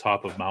it on the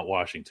top of Mount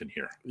Washington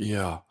here.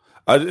 Yeah.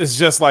 It's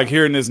just like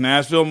here in this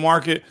Nashville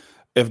market,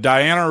 if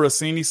Diana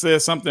Rossini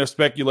says something, there's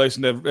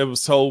speculation that it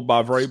was told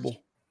by Vrabel.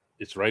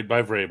 It's right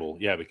by Vrabel.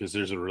 Yeah, because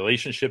there's a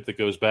relationship that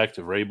goes back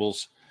to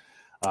Vrabel's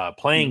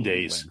playing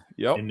days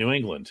in New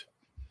England.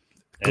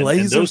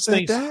 Glazer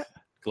said that?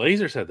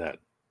 Glazer said that.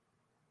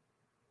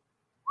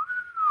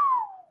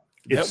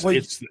 It's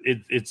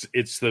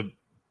the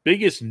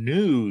biggest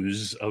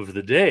news of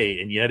the day,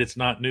 and yet it's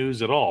not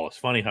news at all. It's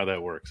funny how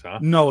that works, huh?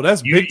 No,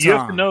 that's big time. You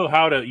have to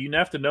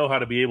know how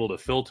to be able to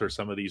filter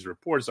some of these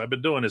reports. I've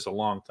been doing this a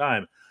long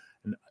time,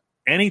 and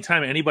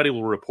anytime anybody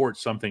will report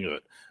something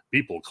that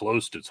people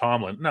close to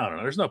Tomlin, no,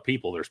 there's no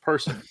people, there's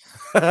person.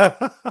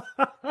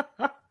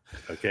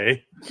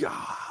 Okay,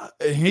 God,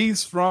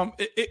 he's from.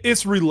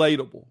 It's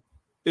relatable.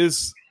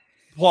 It's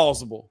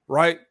plausible,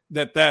 right?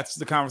 That's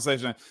the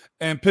conversation.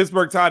 And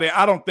Pittsburgh Toddy,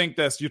 I don't think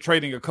you're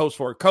trading a coach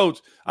for a coach.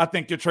 I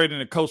think you're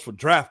trading a coach for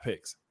draft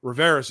picks.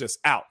 Rivera's just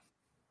out.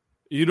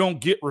 You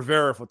don't get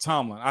Rivera for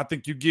Tomlin. I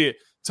think you get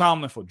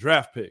Tomlin for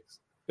draft picks.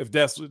 If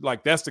that's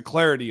the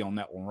clarity on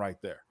that one right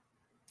there.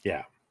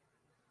 Yeah.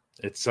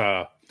 It's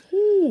wow.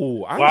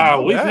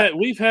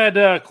 We've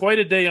had quite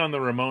a day on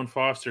the Ramon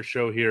Foster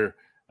show here.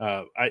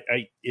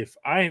 If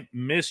I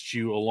missed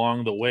you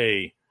along the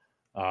way,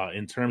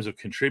 in terms of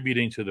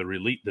contributing to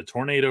the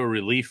tornado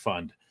relief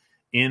fund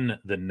in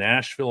the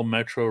Nashville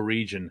metro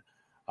region,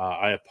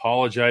 I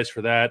apologize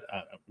for that.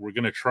 We're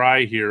going to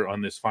try here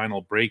on this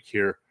final break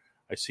here.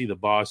 I see the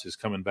boss is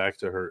coming back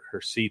to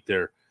her seat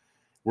there.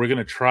 We're going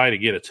to try to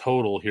get a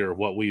total here of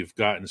what we've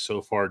gotten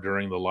so far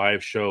during the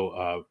live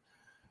show.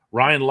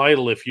 Ryan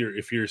Lytle, if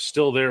you're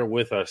still there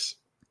with us,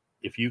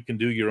 if you can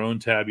do your own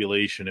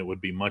tabulation, it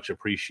would be much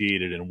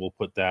appreciated, and we'll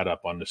put that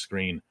up on the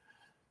screen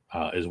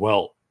as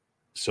well.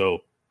 So,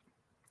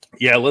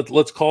 yeah,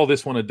 let's call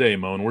this one a day,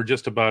 Moan. We're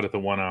just about at the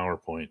 1 hour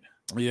point.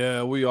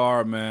 Yeah, we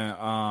are, man.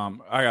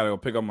 I got to go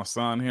pick up my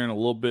son here in a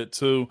little bit,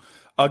 too.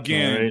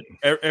 Again,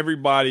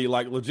 everybody,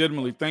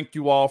 legitimately, thank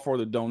you all for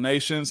the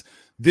donations.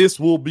 This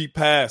will be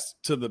passed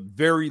to the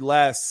very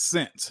last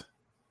cent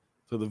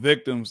to the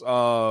victims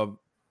of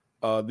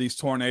these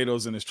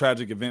tornadoes and these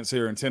tragic events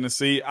here in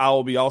Tennessee. I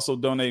will be also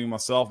donating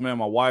myself, man.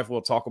 My wife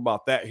will talk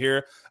about that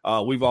here.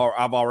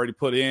 I've already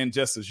put in,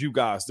 just as you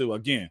guys do.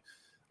 Again,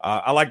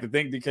 I like to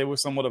think, DK, we're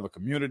somewhat of a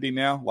community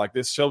now. Like,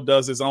 this show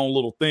does its own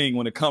little thing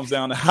when it comes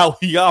down to how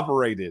we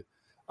operated.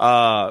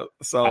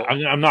 So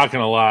I'm not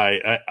going to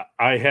lie.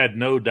 I had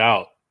no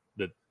doubt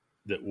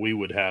that we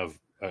would have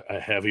a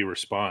heavy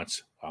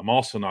response. I'm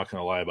also not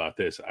going to lie about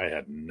this. I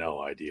had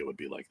no idea it would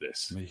be like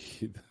this. Me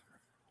either.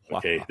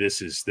 Okay, wow.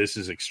 This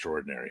is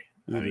extraordinary.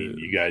 I mean,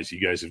 you guys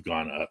have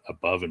gone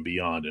above and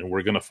beyond, and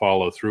we're going to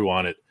follow through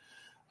on it.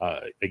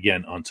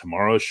 Again, on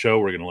tomorrow's show,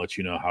 we're going to let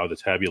you know how the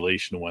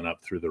tabulation went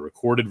up through the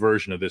recorded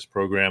version of this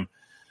program,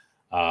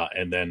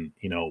 and then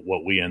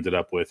what we ended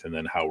up with, and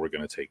then how we're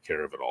going to take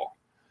care of it all.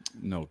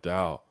 No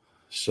doubt.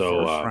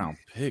 So, first round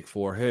pick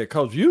for a head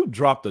coach. You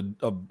dropped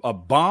a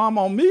bomb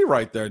on me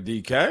right there,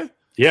 DK.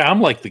 Yeah,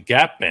 I'm like the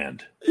Gap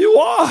Band. You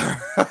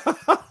are.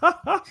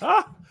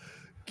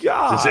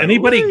 God, does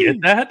anybody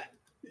get that?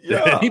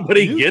 Yeah, did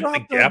anybody get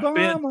the Gap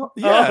Band?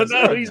 Yes,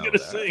 oh no, he's gonna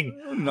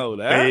sing. I know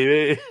that.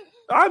 Baby.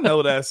 I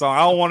know that song.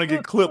 I don't want to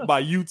get clipped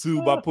by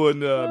YouTube by putting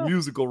the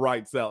musical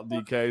rights out,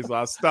 DK. So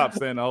I stopped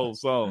saying the whole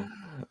song.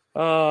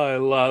 Oh, I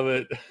love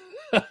it.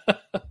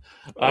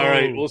 All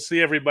right, we'll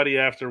see everybody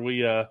after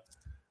we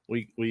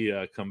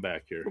come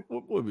back here.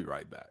 We'll be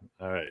right back.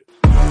 All right.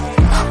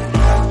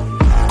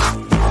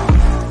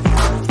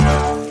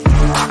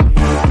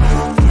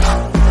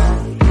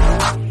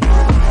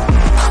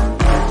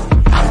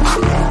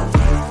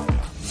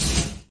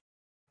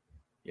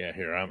 Yeah,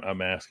 here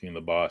I'm asking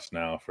the boss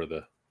now for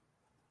the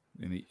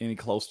any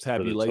close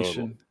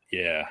tabulation.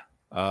 Yeah.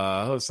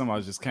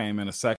 Somebody just came in a second.